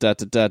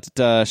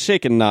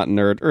 Shaken Not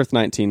Nerd, Earth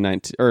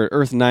 1919 or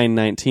Earth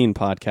 919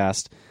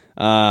 podcast,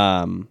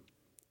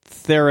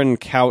 Theron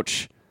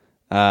Couch,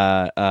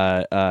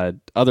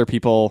 other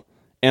people,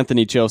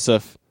 Anthony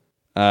Joseph,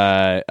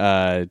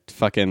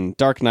 fucking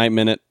Dark Knight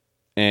Minute,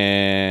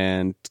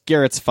 and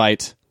Garrett's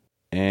Fight,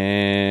 and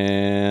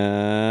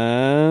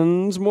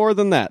more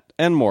than that,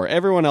 and more.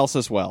 Everyone else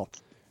as well.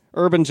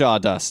 Urban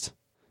Jawdust,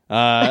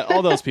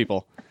 all those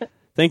people.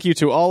 Thank you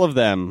to all of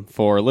them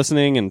for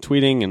listening and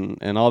tweeting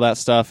and all that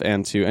stuff,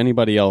 and to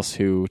anybody else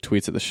who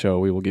tweets at the show.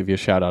 We will give you a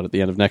shout-out at the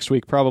end of next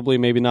week. Probably,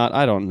 maybe not.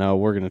 I don't know.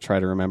 We're going to try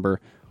to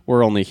remember.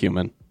 We're only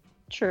human.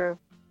 True.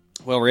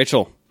 Well,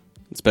 Rachel,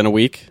 it's been a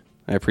week.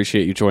 I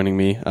appreciate you joining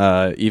me,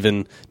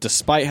 even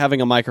despite having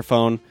a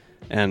microphone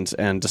and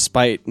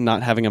despite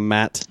not having a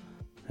mat.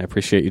 I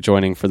appreciate you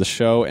joining for the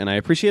show, and I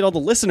appreciate all the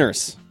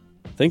listeners.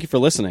 Thank you for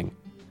listening,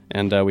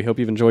 and we hope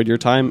you've enjoyed your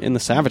time in the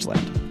Savage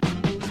Land.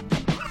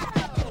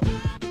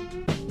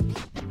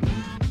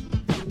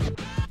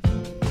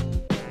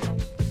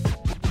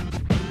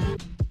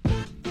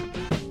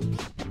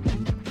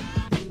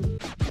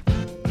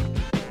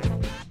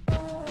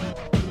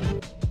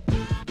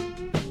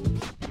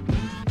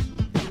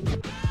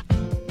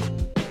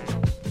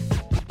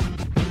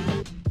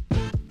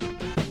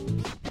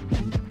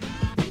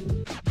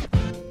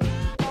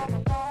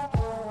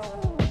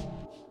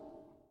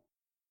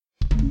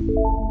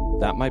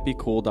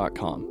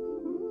 ThatMightBeCool.com.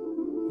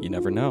 You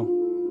never know.